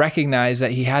 Lewis recognized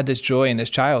that he had this joy in his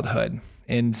childhood,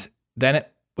 and then it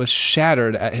was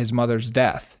shattered at his mother's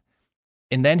death.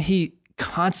 And then he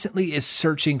constantly is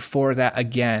searching for that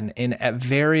again, and at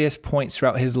various points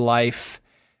throughout his life,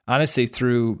 honestly,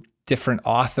 through different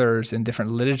authors and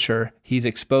different literature, he's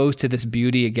exposed to this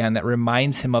beauty again that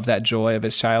reminds him of that joy of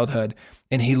his childhood,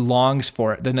 and he longs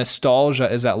for it. The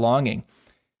nostalgia is that longing.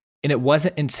 And it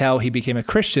wasn't until he became a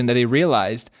Christian that he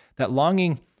realized that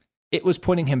longing, it was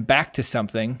pointing him back to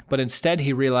something, but instead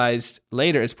he realized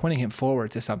later it's pointing him forward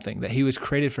to something, that he was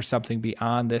created for something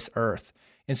beyond this earth.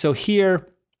 And so here,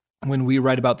 when we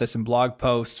write about this in blog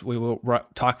posts, we will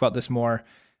talk about this more.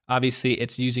 Obviously,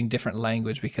 it's using different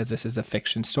language because this is a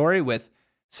fiction story with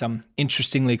some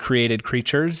interestingly created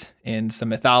creatures and some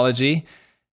mythology.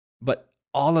 But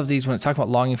all of these, when it's talking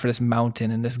about longing for this mountain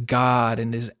and this god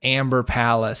and this amber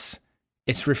palace,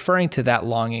 it's referring to that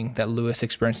longing that Lewis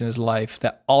experienced in his life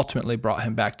that ultimately brought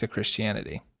him back to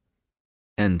Christianity.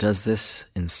 And does this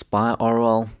inspire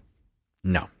Orual?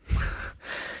 No.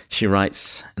 She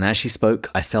writes, and as she spoke,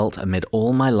 I felt amid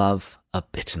all my love a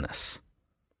bitterness.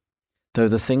 Though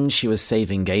the things she was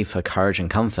saving gave her courage and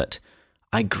comfort,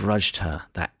 I grudged her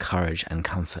that courage and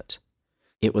comfort.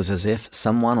 It was as if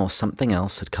someone or something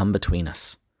else had come between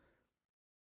us.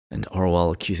 And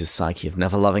Orual accuses Psyche of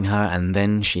never loving her, and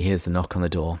then she hears the knock on the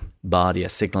door, Bardia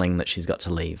signaling that she's got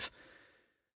to leave.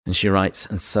 And she writes,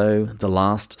 and so the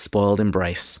last spoiled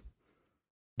embrace.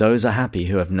 Those are happy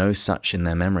who have no such in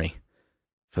their memory.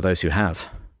 For those who have,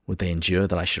 would they endure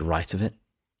that I should write of it?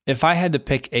 If I had to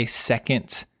pick a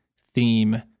second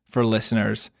theme for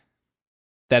listeners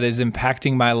that is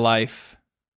impacting my life,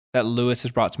 that Lewis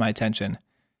has brought to my attention,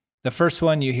 the first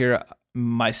one you hear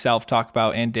myself talk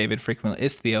about and David frequently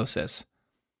is theosis.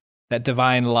 That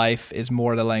divine life is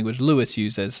more the language Lewis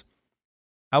uses.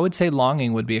 I would say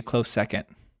longing would be a close second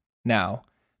now,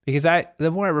 because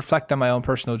the more I reflect on my own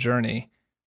personal journey,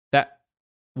 that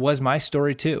was my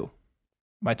story too.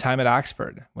 My time at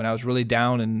Oxford, when I was really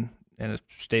down and in a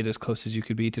state as close as you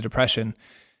could be to depression,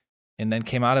 and then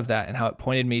came out of that, and how it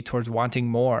pointed me towards wanting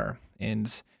more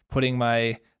and putting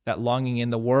that longing in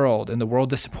the world, and the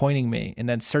world disappointing me, and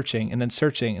then searching, and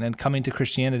then coming to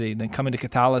Christianity, and then coming to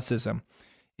Catholicism,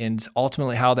 and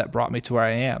ultimately how that brought me to where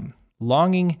I am.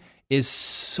 Longing is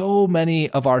so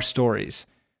many of our stories.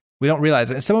 We don't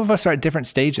realize it. And some of us are at different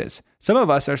stages. Some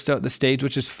of us are still at the stage,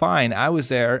 which is fine. I was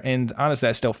there, and honestly,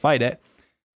 I still fight it,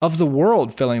 of the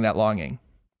world filling that longing.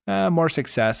 More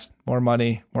success, more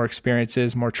money, more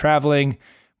experiences, more traveling,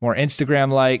 more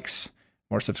Instagram likes,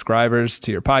 more subscribers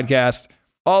to your podcast.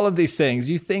 All of these things,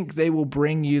 you think they will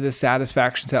bring you the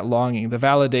satisfaction, that longing, the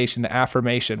validation, the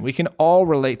affirmation. We can all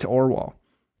relate to Orual,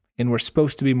 and we're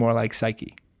supposed to be more like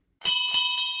Psyche.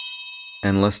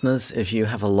 And listeners, if you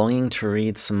have a longing to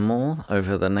read some more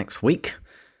over the next week,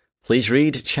 please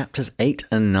read chapters 8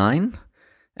 and 9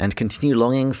 and continue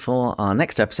longing for our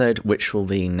next episode, which will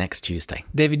be next Tuesday.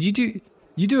 David,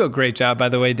 you You do a great job, by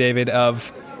the way, David,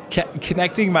 of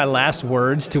connecting my last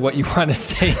words to what you want to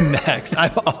say next.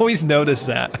 I've always noticed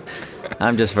that.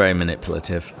 I'm just very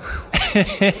manipulative.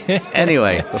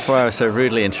 Anyway, before I was so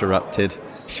rudely interrupted,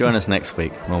 join us next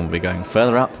week when we'll be going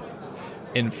further up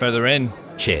and further in.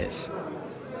 Cheers.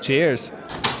 Cheers.